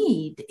you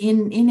need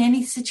in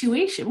any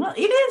situation. Well,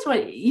 it is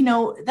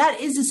what, that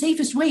is the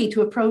safest way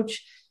to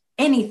approach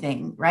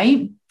anything,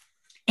 right?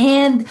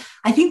 And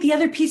I think the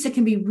other piece that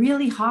can be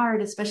really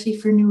hard, especially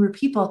for newer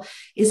people,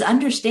 is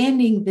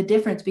understanding the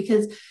difference,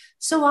 because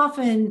so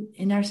often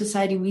in our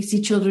society, we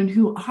see children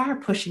who are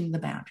pushing the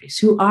boundaries,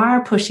 who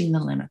are pushing the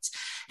limits,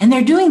 and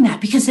they're doing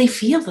that because they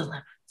feel the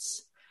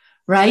limits,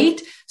 right?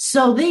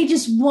 So they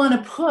just want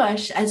to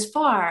push as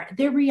far.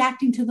 They're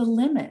reacting to the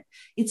limit.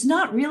 It's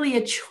not really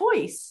a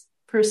choice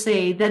per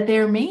se that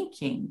they're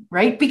making,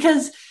 right?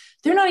 Because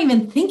they're not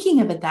even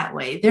thinking of it that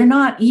way. They're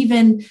not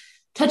even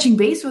touching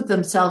base with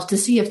themselves to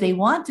see if they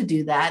want to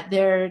do that.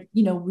 They're,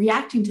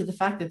 reacting to the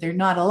fact that they're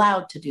not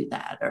allowed to do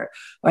that, or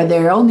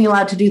they're only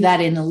allowed to do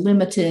that in a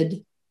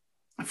limited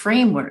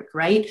framework,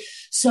 right?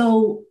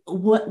 So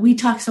what we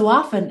talk so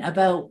often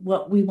about,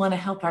 what we want to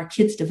help our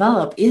kids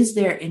develop is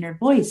their inner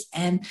voice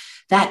and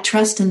that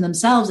trust in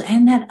themselves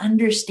and that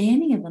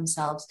understanding of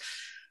themselves.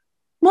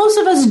 Most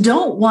of us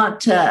don't want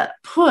to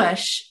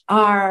push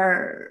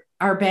our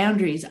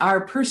boundaries,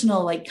 our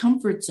personal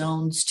comfort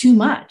zones too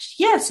much.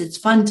 Yes, it's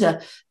fun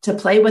to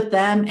play with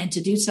them and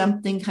to do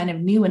something kind of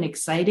new and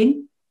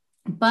exciting.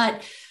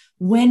 But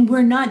when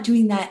we're not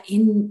doing that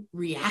in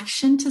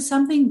reaction to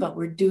something, but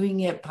we're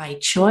doing it by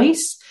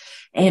choice,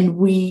 and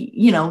we,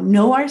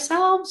 know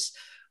ourselves,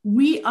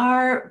 we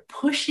are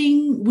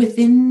pushing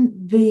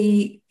within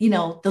the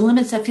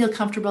limits that feel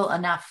comfortable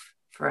enough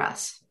for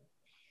us.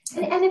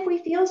 And if we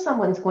feel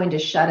someone's going to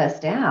shut us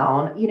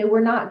down,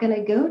 we're not going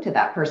to go to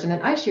that person.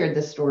 And I shared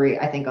this story,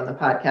 I think, on the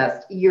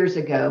podcast years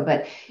ago,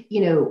 but,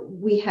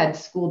 we had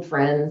schooled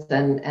friends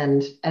and,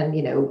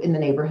 in the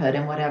neighborhood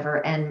and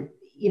whatever. And,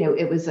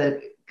 it was a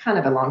kind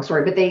of a long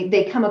story, but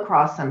they come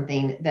across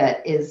something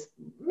that is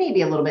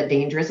maybe a little bit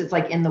dangerous. It's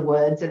like in the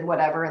woods and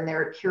whatever, and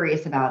they're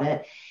curious about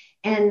it.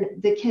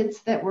 And the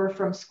kids that were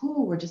from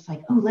school were just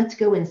like, oh, let's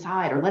go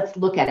inside or let's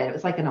look at it. It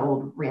was like an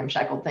old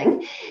ramshackle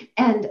thing.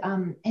 And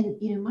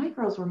my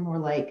girls were more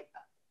like,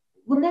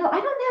 well, no, I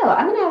don't know.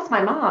 I'm going to ask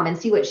my mom and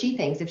see what she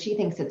thinks, if she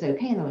thinks it's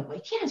okay. And they're like,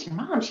 well, yeah, it's your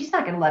mom. She's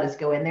not going to let us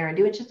go in there and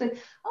do it. She's like,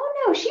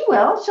 oh, no, she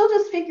will. She'll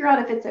just figure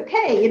out if it's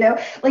okay.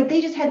 Like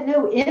they just had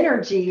no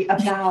energy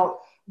about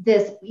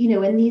this,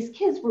 and these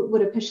kids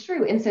would have pushed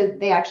through. And so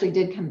they actually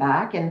did come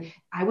back and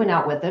I went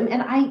out with them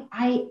and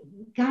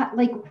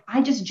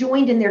I just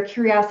joined in their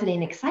curiosity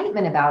and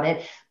excitement about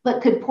it,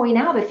 but could point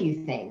out a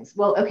few things.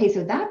 Well, okay,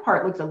 so that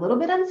part looks a little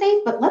bit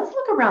unsafe, but let's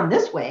look around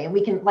this way and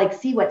we can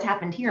see what's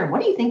happened here. And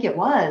what do you think it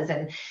was?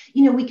 And,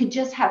 we could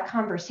just have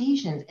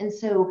conversations. And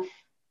so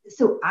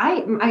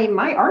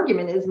my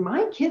argument is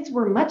my kids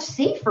were much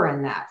safer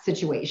in that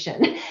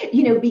situation,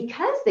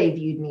 because they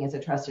viewed me as a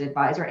trusted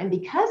advisor and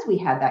because we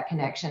had that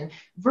connection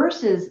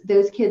versus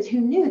those kids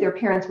who knew their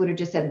parents would have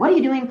just said, what are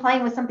you doing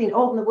playing with something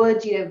old in the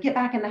woods, get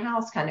back in the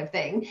house kind of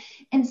thing.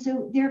 And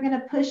so they're going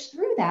to push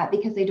through that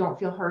because they don't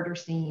feel heard or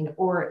seen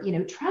or,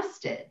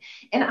 trusted.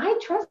 And I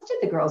trusted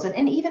the girls.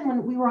 And even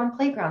when we were on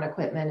playground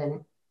equipment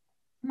and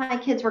my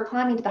kids were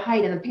climbing to the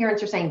height and the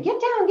parents are saying,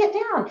 get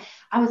down.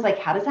 I was like,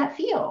 how does that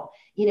feel?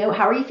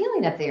 How are you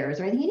feeling up there? Is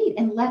there anything you need?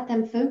 And let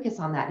them focus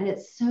on that. And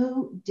it's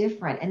so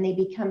different. And they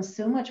become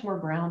so much more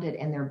grounded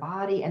in their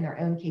body and their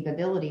own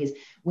capabilities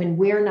when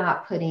we're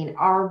not putting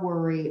our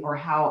worry or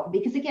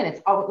because again,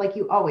 it's all like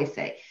you always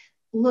say,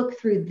 look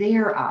through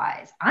their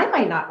eyes. I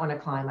might not want to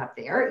climb up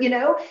there,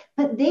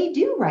 but they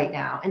do right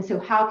now. And so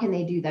how can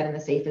they do that in the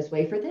safest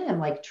way for them?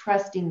 Like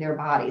trusting their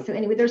body. So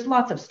anyway, there's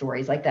lots of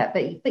stories like that,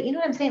 but you know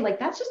what I'm saying? Like,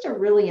 that's just a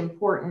really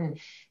important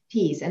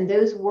piece. And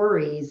those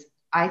worries,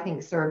 I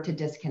think, serve to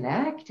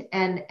disconnect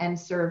and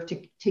serve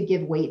to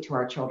give weight to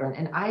our children.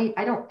 And I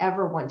don't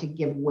ever want to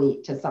give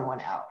weight to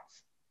someone else.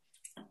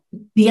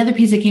 The other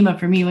piece that came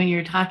up for me when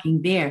you're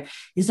talking there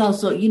is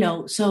also,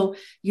 so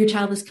your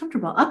child is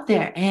comfortable up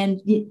there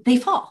and they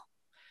fall,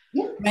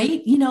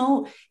 right?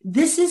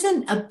 This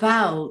isn't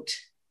about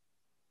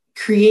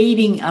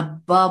creating a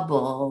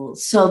bubble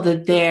so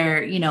that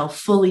they're,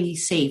 fully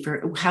safe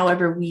or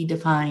however we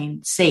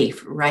define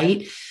safe,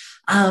 right?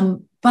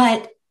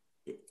 But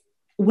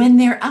when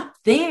they're up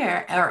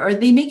there or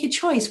they make a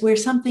choice where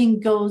something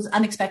goes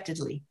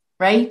unexpectedly,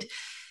 right?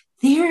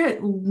 They're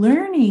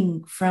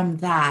learning from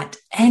that.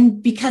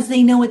 And because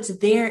they know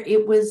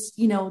it was,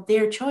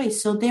 their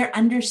choice. So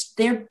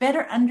they're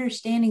better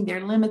understanding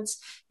their limits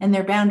and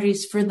their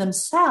boundaries for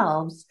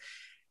themselves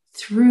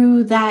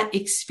through that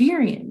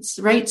experience,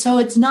 right? So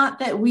it's not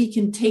that we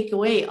can take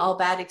away all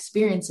bad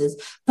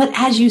experiences, but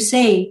as you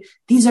say,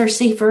 these are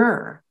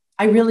safer.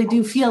 I really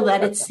do feel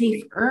that it's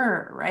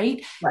safer,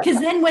 right? Because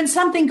then when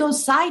something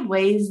goes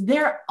sideways,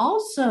 they're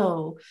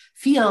also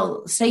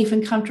feel safe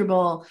and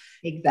comfortable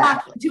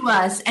talking to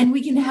us, and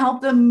we can help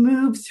them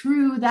move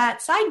through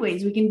that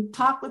sideways. We can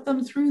talk with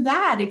them through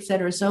that, et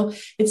cetera. So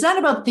it's not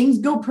about things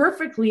go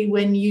perfectly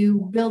when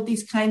you build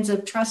these kinds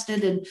of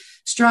trusted and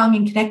strong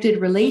and connected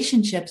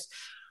relationships.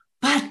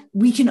 But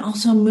we can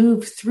also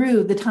move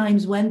through the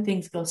times when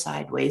things go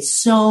sideways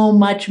so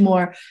much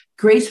more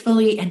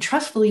gracefully and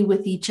trustfully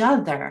with each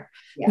other.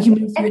 Yeah. We can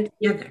move through it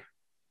together.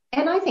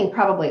 And I think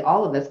probably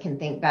all of us can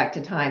think back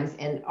to times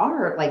in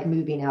our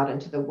moving out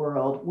into the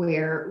world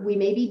where we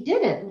maybe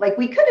didn't,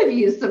 we could have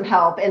used some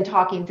help in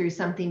talking through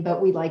something,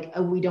 but we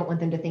don't want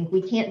them to think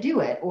we can't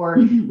do it, or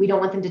we don't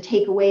want them to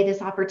take away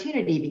this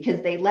opportunity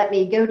because they let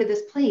me go to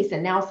this place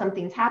and now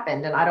something's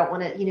happened and I don't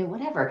want to,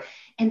 whatever.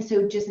 And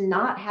so just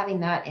not having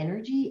that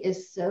energy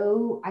is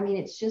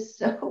it's just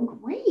so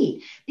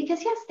great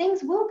because yes,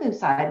 things will go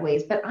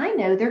sideways, but I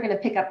know they're going to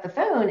pick up the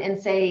phone and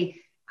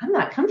say, I'm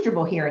not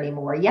comfortable here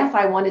anymore. Yes,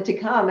 I wanted to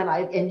come and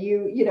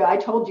I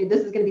told you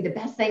this is going to be the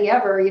best thing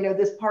ever,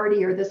 this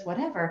party or this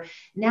whatever.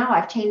 Now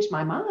I've changed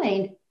my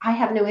mind. I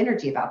have no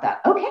energy about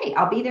that. Okay,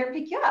 I'll be there and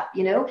pick you up,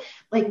 no.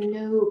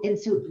 And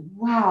so,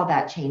 wow,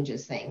 that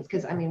changes things.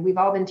 Because we've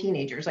all been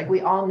teenagers. We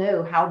all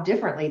know how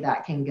differently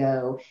that can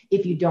go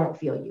if you don't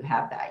feel you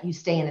have that. You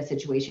stay in a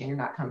situation you're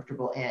not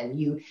comfortable in.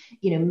 You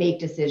make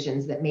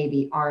decisions that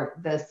maybe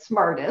aren't the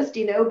smartest,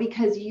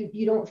 because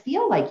you don't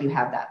feel like you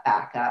have that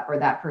backup or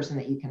that person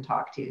that you can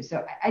talk to.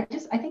 So I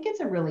think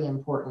it's a really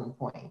important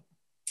point.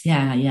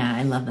 Yeah,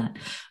 I love that.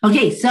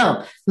 Okay,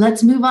 so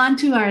let's move on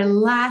to our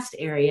last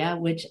area,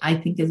 which I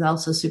think is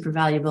also super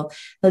valuable.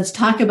 Let's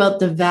talk about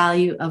the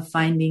value of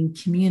finding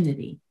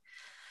community.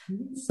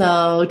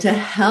 So to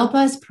help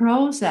us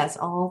process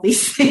all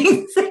these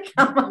things that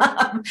come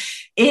up,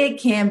 it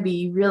can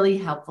be really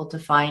helpful to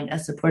find a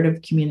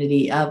supportive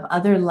community of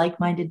other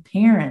like-minded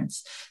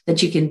parents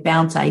that you can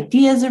bounce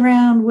ideas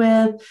around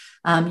with.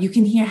 You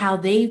can hear how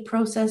they've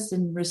processed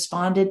and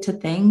responded to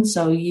things.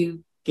 So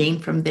you gain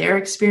from their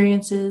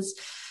experiences,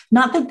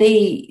 not that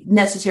they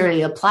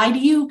necessarily apply to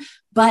you,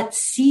 but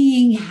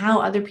seeing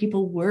how other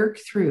people work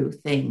through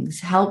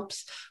things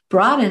helps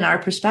broaden our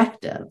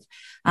perspective.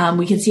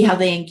 We can see how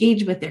they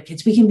engage with their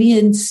kids. We can be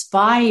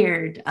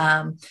inspired.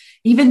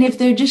 Even if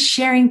they're just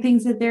sharing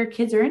things that their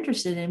kids are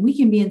interested in, we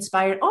can be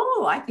inspired.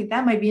 Oh, I think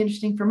that might be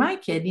interesting for my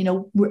kid.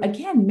 We're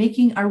again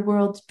making our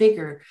worlds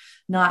bigger,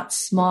 not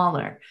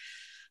smaller.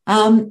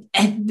 And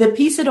the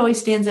piece that always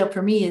stands out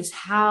for me is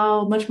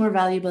how much more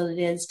valuable it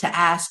is to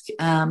ask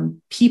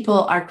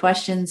people our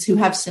questions who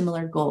have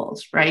similar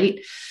goals, right?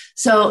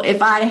 So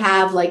if I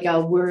have like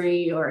a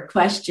worry or a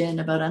question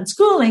about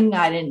unschooling,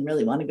 I didn't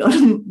really want to go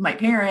to my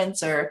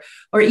parents or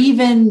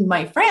even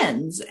my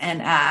friends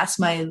and ask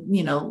my,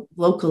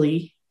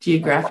 locally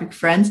geographic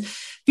friends,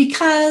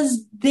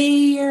 because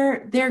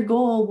their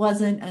goal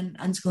wasn't an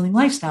unschooling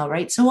lifestyle,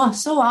 right? So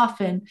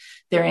often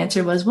their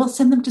answer was, well,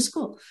 send them to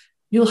school.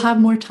 You'll have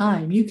more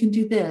time. You can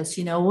do this,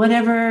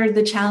 whatever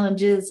the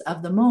challenges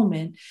of the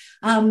moment.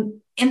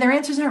 And their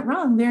answers aren't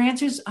wrong. Their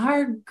answers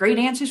are great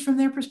answers from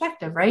their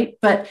perspective, right?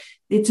 But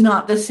it's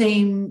not the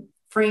same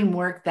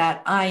framework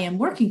that I am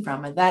working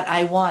from and that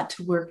I want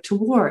to work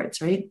towards,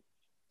 right?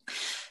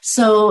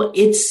 So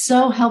it's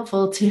so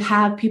helpful to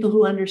have people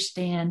who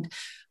understand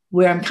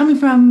where I'm coming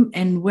from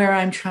and where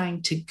I'm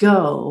trying to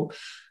go,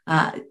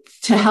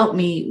 to help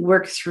me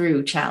work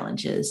through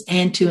challenges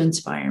and to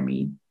inspire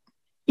me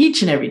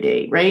each and every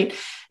day, right?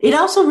 It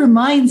also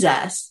reminds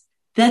us,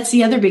 that's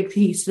the other big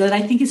piece that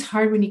I think is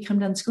hard when you come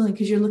to unschooling,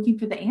 because you're looking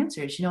for the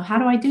answers. How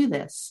do I do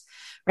this?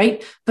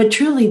 Right? But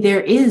truly,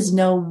 there is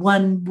no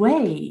one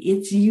way.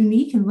 It's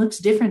unique and looks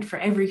different for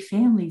every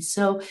family.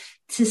 So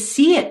to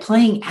see it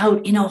playing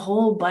out in a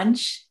whole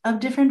bunch of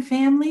different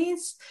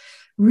families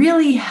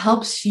really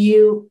helps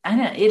you.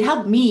 It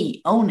helped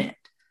me own it.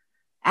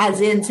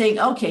 As in saying,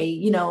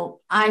 okay,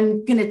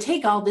 I'm going to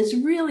take all this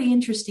really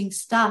interesting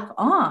stuff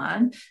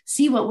on,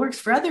 see what works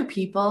for other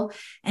people,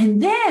 and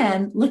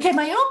then look at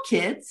my own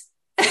kids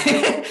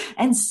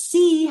and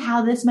see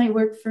how this might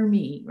work for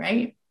me,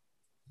 right?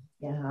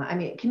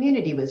 Yeah,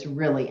 community was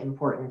really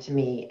important to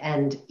me.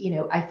 And,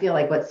 I feel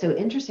like what's so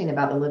interesting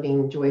about the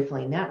Living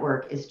Joyfully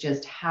Network is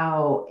just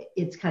how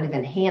it's kind of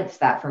enhanced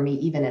that for me,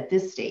 even at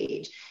this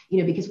stage,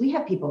 because we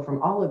have people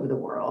from all over the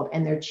world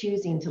and they're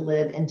choosing to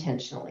live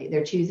intentionally.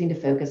 They're choosing to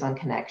focus on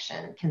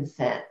connection,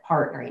 consent,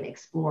 partnering,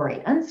 exploring,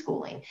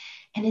 unschooling.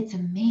 And it's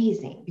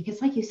amazing because,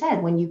 like you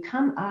said, when you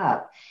come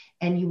up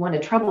and you want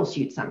to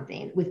troubleshoot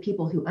something with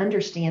people who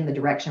understand the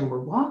direction we're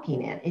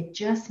walking in, it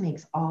just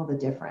makes all the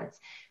difference.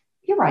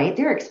 You're right.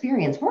 Their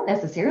experience won't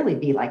necessarily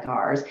be like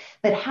ours,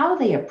 but how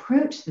they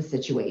approach the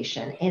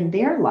situation in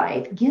their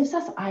life gives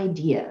us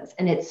ideas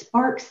and it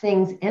sparks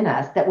things in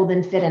us that will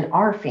then fit in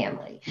our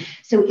family.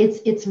 So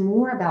it's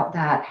more about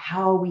that,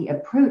 how we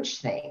approach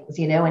things,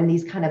 and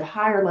these kind of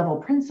higher level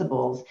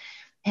principles.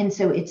 And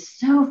so it's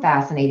so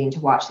fascinating to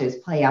watch those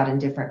play out in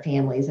different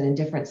families and in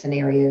different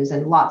scenarios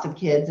and lots of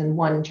kids and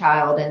one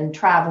child and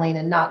traveling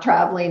and not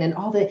traveling and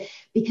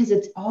because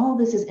it's all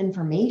this is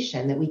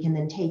information that we can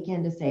then take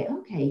in to say,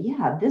 okay,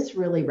 yeah, this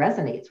really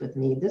resonates with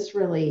me. This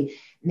really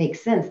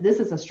makes sense.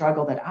 This is a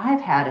struggle that I've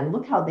had and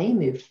look how they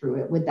moved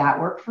through it. Would that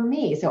work for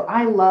me? So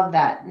I love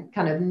that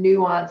kind of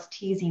nuance,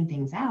 teasing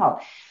things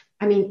out.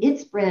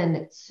 It's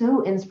been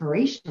so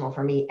inspirational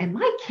for me and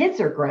my kids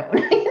are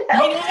grown.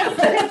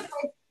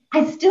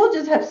 I still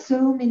just have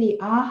so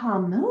many aha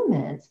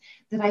moments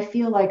that I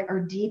feel like are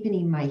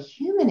deepening my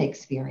human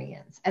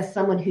experience as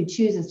someone who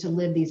chooses to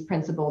live these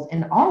principles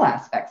in all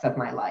aspects of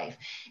my life.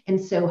 And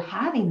so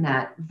having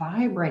that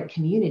vibrant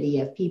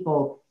community of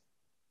people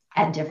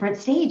at different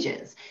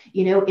stages,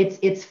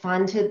 it's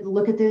fun to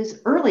look at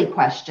those early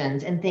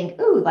questions and think,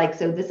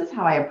 so this is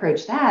how I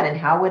approach that. And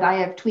how would I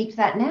have tweaked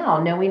that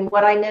now, knowing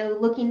what I know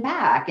looking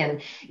back and,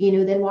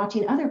 then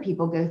watching other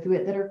people go through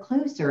it that are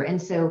closer.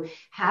 And so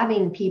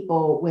having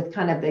people with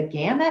kind of the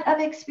gamut of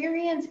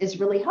experience is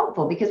really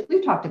helpful because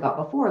we've talked about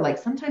before, like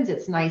sometimes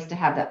it's nice to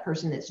have that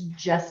person that's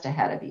just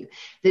ahead of you,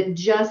 that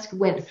just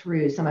went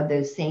through some of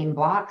those same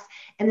blocks.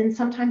 And then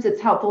sometimes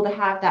it's helpful to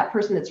have that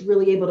person that's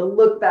really able to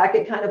look back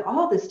at kind of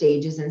all the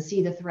stages and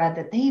see the thread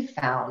that they've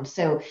found.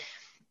 So,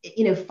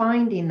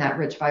 finding that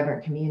rich,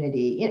 vibrant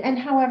community and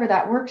however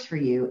that works for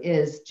you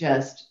is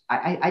just,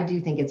 I do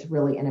think it's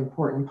really an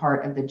important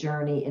part of the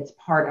journey. It's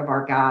part of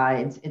our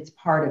guides. It's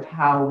part of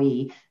how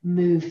we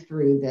move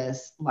through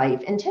this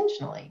life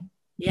intentionally.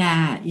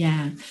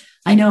 Yeah.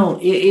 I know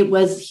it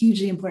was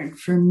hugely important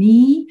for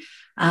me.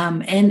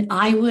 And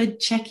I would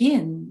check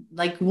in,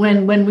 like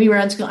when we were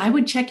on school, I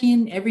would check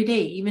in every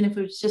day, even if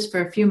it was just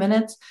for a few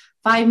minutes,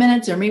 5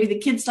 minutes, or maybe the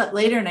kids slept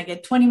later and I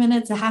get 20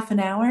 minutes, a half an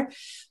hour,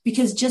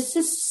 because just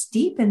to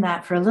steep in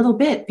that for a little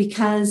bit,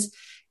 because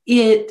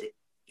it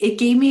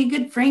gave me a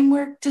good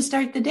framework to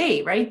start the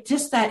day, right?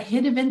 Just that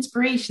hit of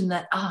inspiration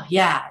that,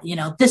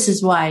 this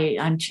is why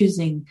I'm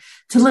choosing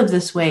to live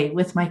this way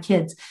with my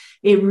kids.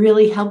 It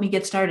really helped me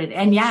get started.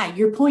 And yeah,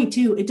 your point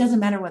too, it doesn't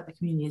matter what the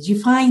community is.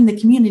 You find the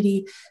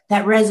community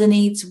that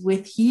resonates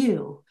with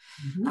you.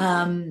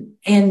 Mm-hmm.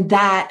 And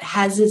that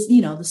has this,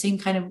 the same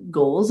kind of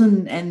goals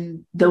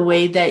and the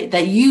way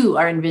that you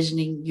are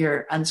envisioning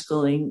your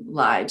unschooling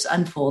lives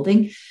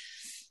unfolding.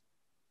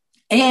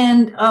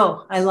 And,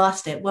 oh, I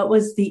lost it. What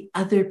was the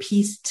other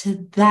piece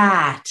to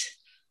that?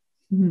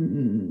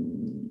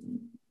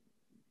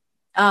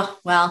 Oh,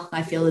 well,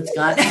 I feel it's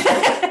gone.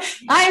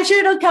 I'm sure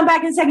it'll come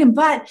back in a second,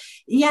 but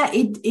yeah,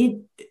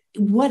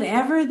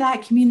 whatever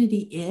that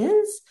community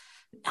is.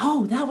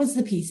 Oh, that was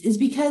the piece, is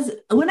because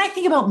when I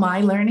think about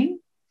my learning,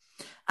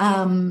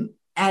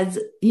 as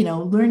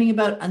learning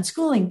about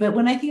unschooling, but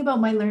when I think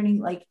about my learning,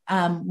 like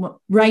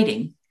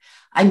writing,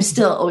 I'm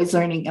still always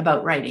learning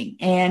about writing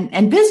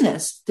and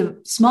business,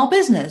 small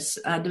business,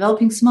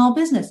 developing small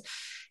business.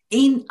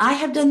 And I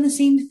have done the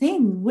same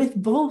thing with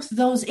both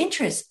those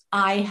interests.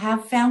 I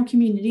have found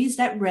communities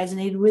that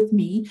resonated with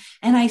me,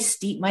 and I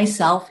steep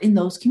myself in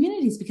those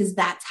communities because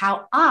that's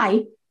how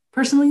I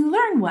personally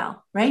learn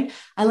well, right?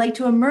 I like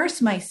to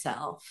immerse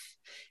myself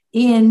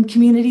in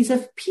communities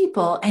of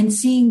people and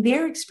seeing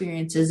their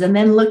experiences and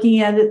then looking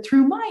at it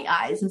through my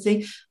eyes and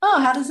saying, oh,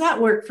 how does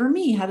that work for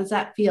me? How does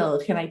that feel?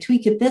 Can I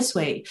tweak it this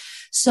way?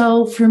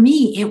 So for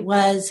me, it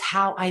was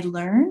how I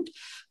learned.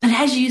 But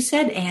as you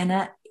said,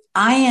 Anna,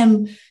 I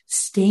am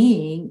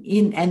staying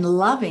in and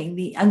loving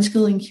the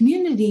unschooling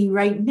community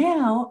right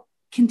now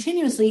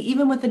continuously,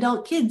 even with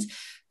adult kids,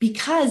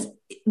 because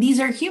these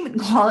are human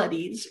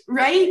qualities,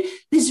 right?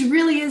 This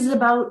really is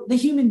about the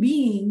human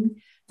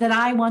being that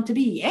I want to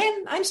be.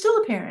 And I'm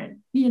still a parent,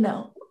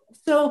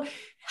 so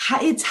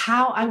it's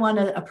how I want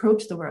to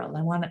approach the world.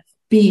 I want to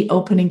be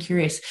open and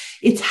curious.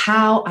 It's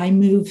how I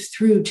move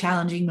through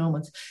challenging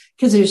moments,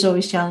 because there's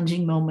always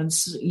challenging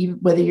moments,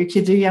 whether your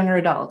kids are young or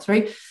adults,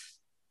 right?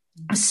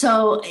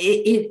 So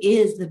it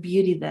is the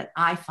beauty that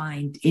I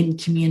find in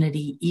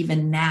community,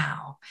 even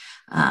now.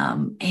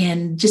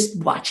 And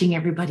just watching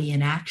everybody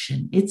in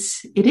action.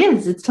 It's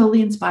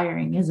totally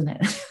inspiring, isn't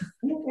it?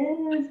 It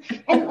is.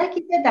 And like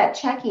you said, that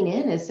checking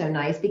in is so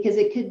nice, because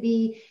it could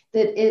be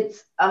that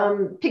it's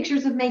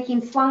pictures of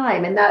making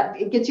slime, and that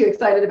it gets you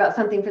excited about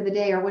something for the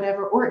day or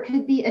whatever, or it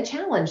could be a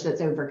challenge that's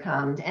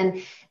overcome.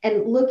 And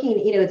looking,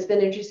 it's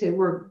been interesting.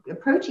 We're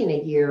approaching a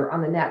year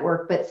on the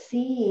network, but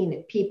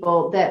seeing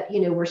people that,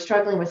 were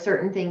struggling with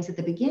certain things at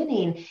the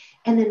beginning,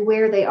 and then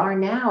where they are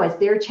now as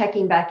they're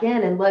checking back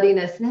in and letting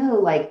us know,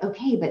 like,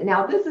 okay, but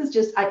now this is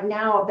just,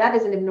 now that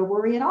isn't even a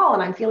worry at all.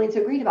 And I'm feeling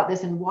so great about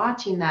this, and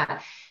watching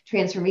that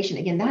transformation.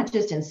 Again, that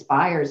just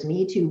inspires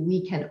me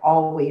we can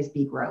always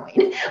be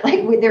growing.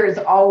 Like there is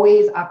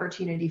always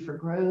opportunity for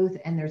growth,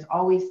 and there's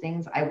always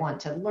things I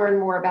want to learn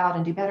more about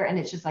and do better. And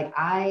it's just like,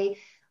 I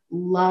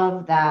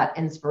love that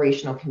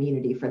inspirational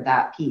community for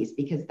that piece,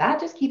 because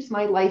that just keeps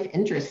my life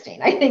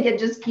interesting. I think it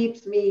just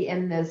keeps me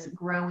in this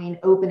growing,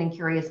 open and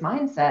curious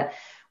mindset,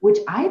 which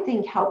I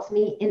think helps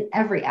me in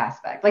every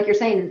aspect, like you're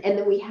saying. And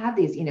then we have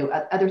these,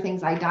 other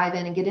things I dive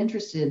in and get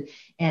interested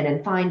in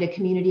and find a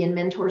community and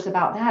mentors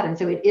about that. And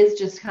so it is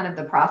just kind of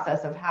the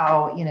process of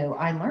how,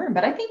 I learn.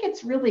 But I think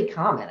it's really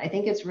common. I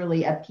think it's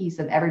really a piece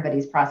of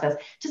everybody's process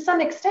to some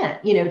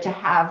extent, to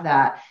have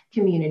that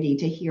community,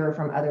 to hear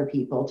from other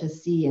people, to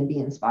see and be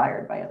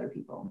inspired by other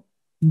people.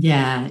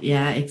 Yeah,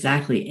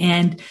 exactly.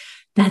 And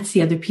that's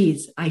the other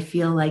piece. I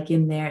feel like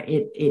in there,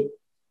 it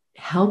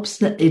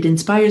helps, it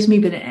inspires me,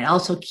 but it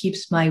also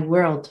keeps my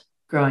world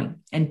growing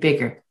and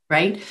bigger,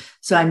 right?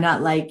 So I'm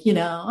not like,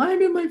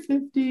 I'm in my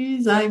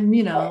 50s. I'm,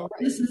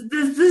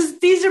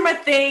 these are my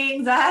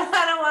things. I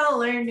don't want to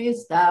learn new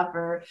stuff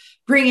or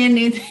bring in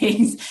new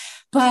things.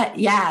 But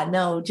yeah,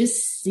 no,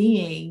 just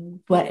seeing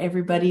what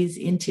everybody's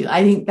into.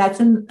 I think that's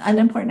an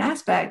important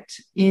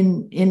aspect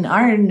in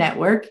our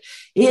network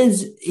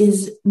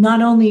is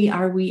not only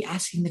are we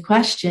asking the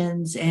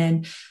questions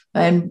and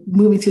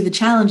moving through the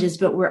challenges,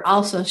 but we're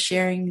also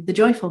sharing the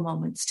joyful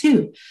moments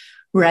too,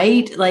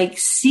 right? Like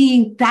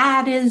seeing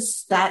that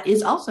is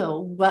also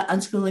what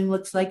unschooling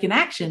looks like in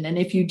action. And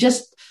if you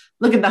just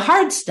look at the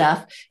hard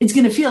stuff, it's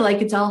going to feel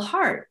like it's all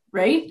hard,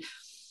 right?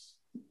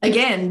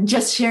 Again,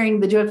 just sharing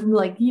the joy from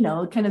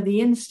kind of the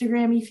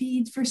Instagram-y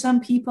feeds for some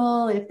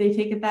people, if they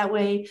take it that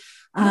way.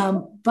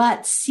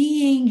 But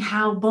seeing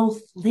how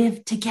both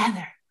live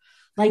together,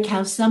 like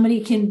how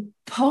somebody can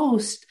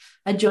post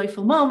a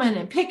joyful moment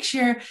and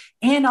picture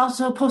and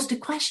also post a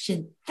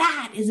question.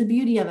 That is the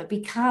beauty of it,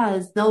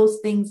 because those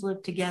things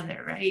live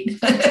together, right?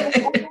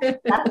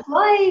 That's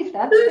life.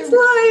 That's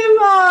life.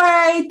 All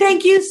right.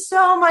 Thank you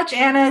so much,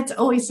 Anna. It's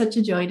always such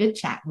a joy to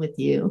chat with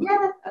you.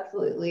 Yeah,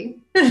 absolutely.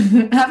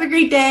 Have a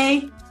great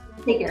day.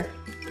 Take care.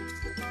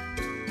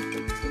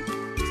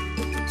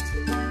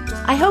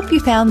 I hope you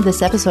found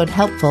this episode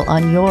helpful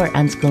on your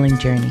unschooling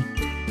journey.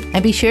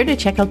 And be sure to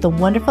check out the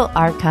wonderful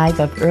archive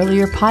of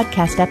earlier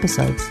podcast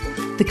episodes.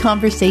 The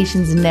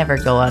conversations never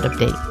go out of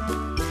date.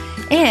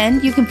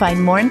 And you can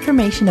find more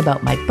information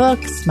about my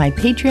books, my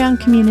Patreon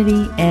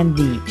community, and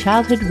the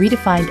Childhood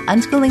Redefined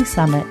Unschooling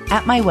Summit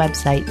at my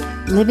website,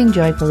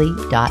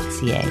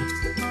 livingjoyfully.ca.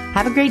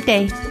 Have a great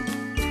day.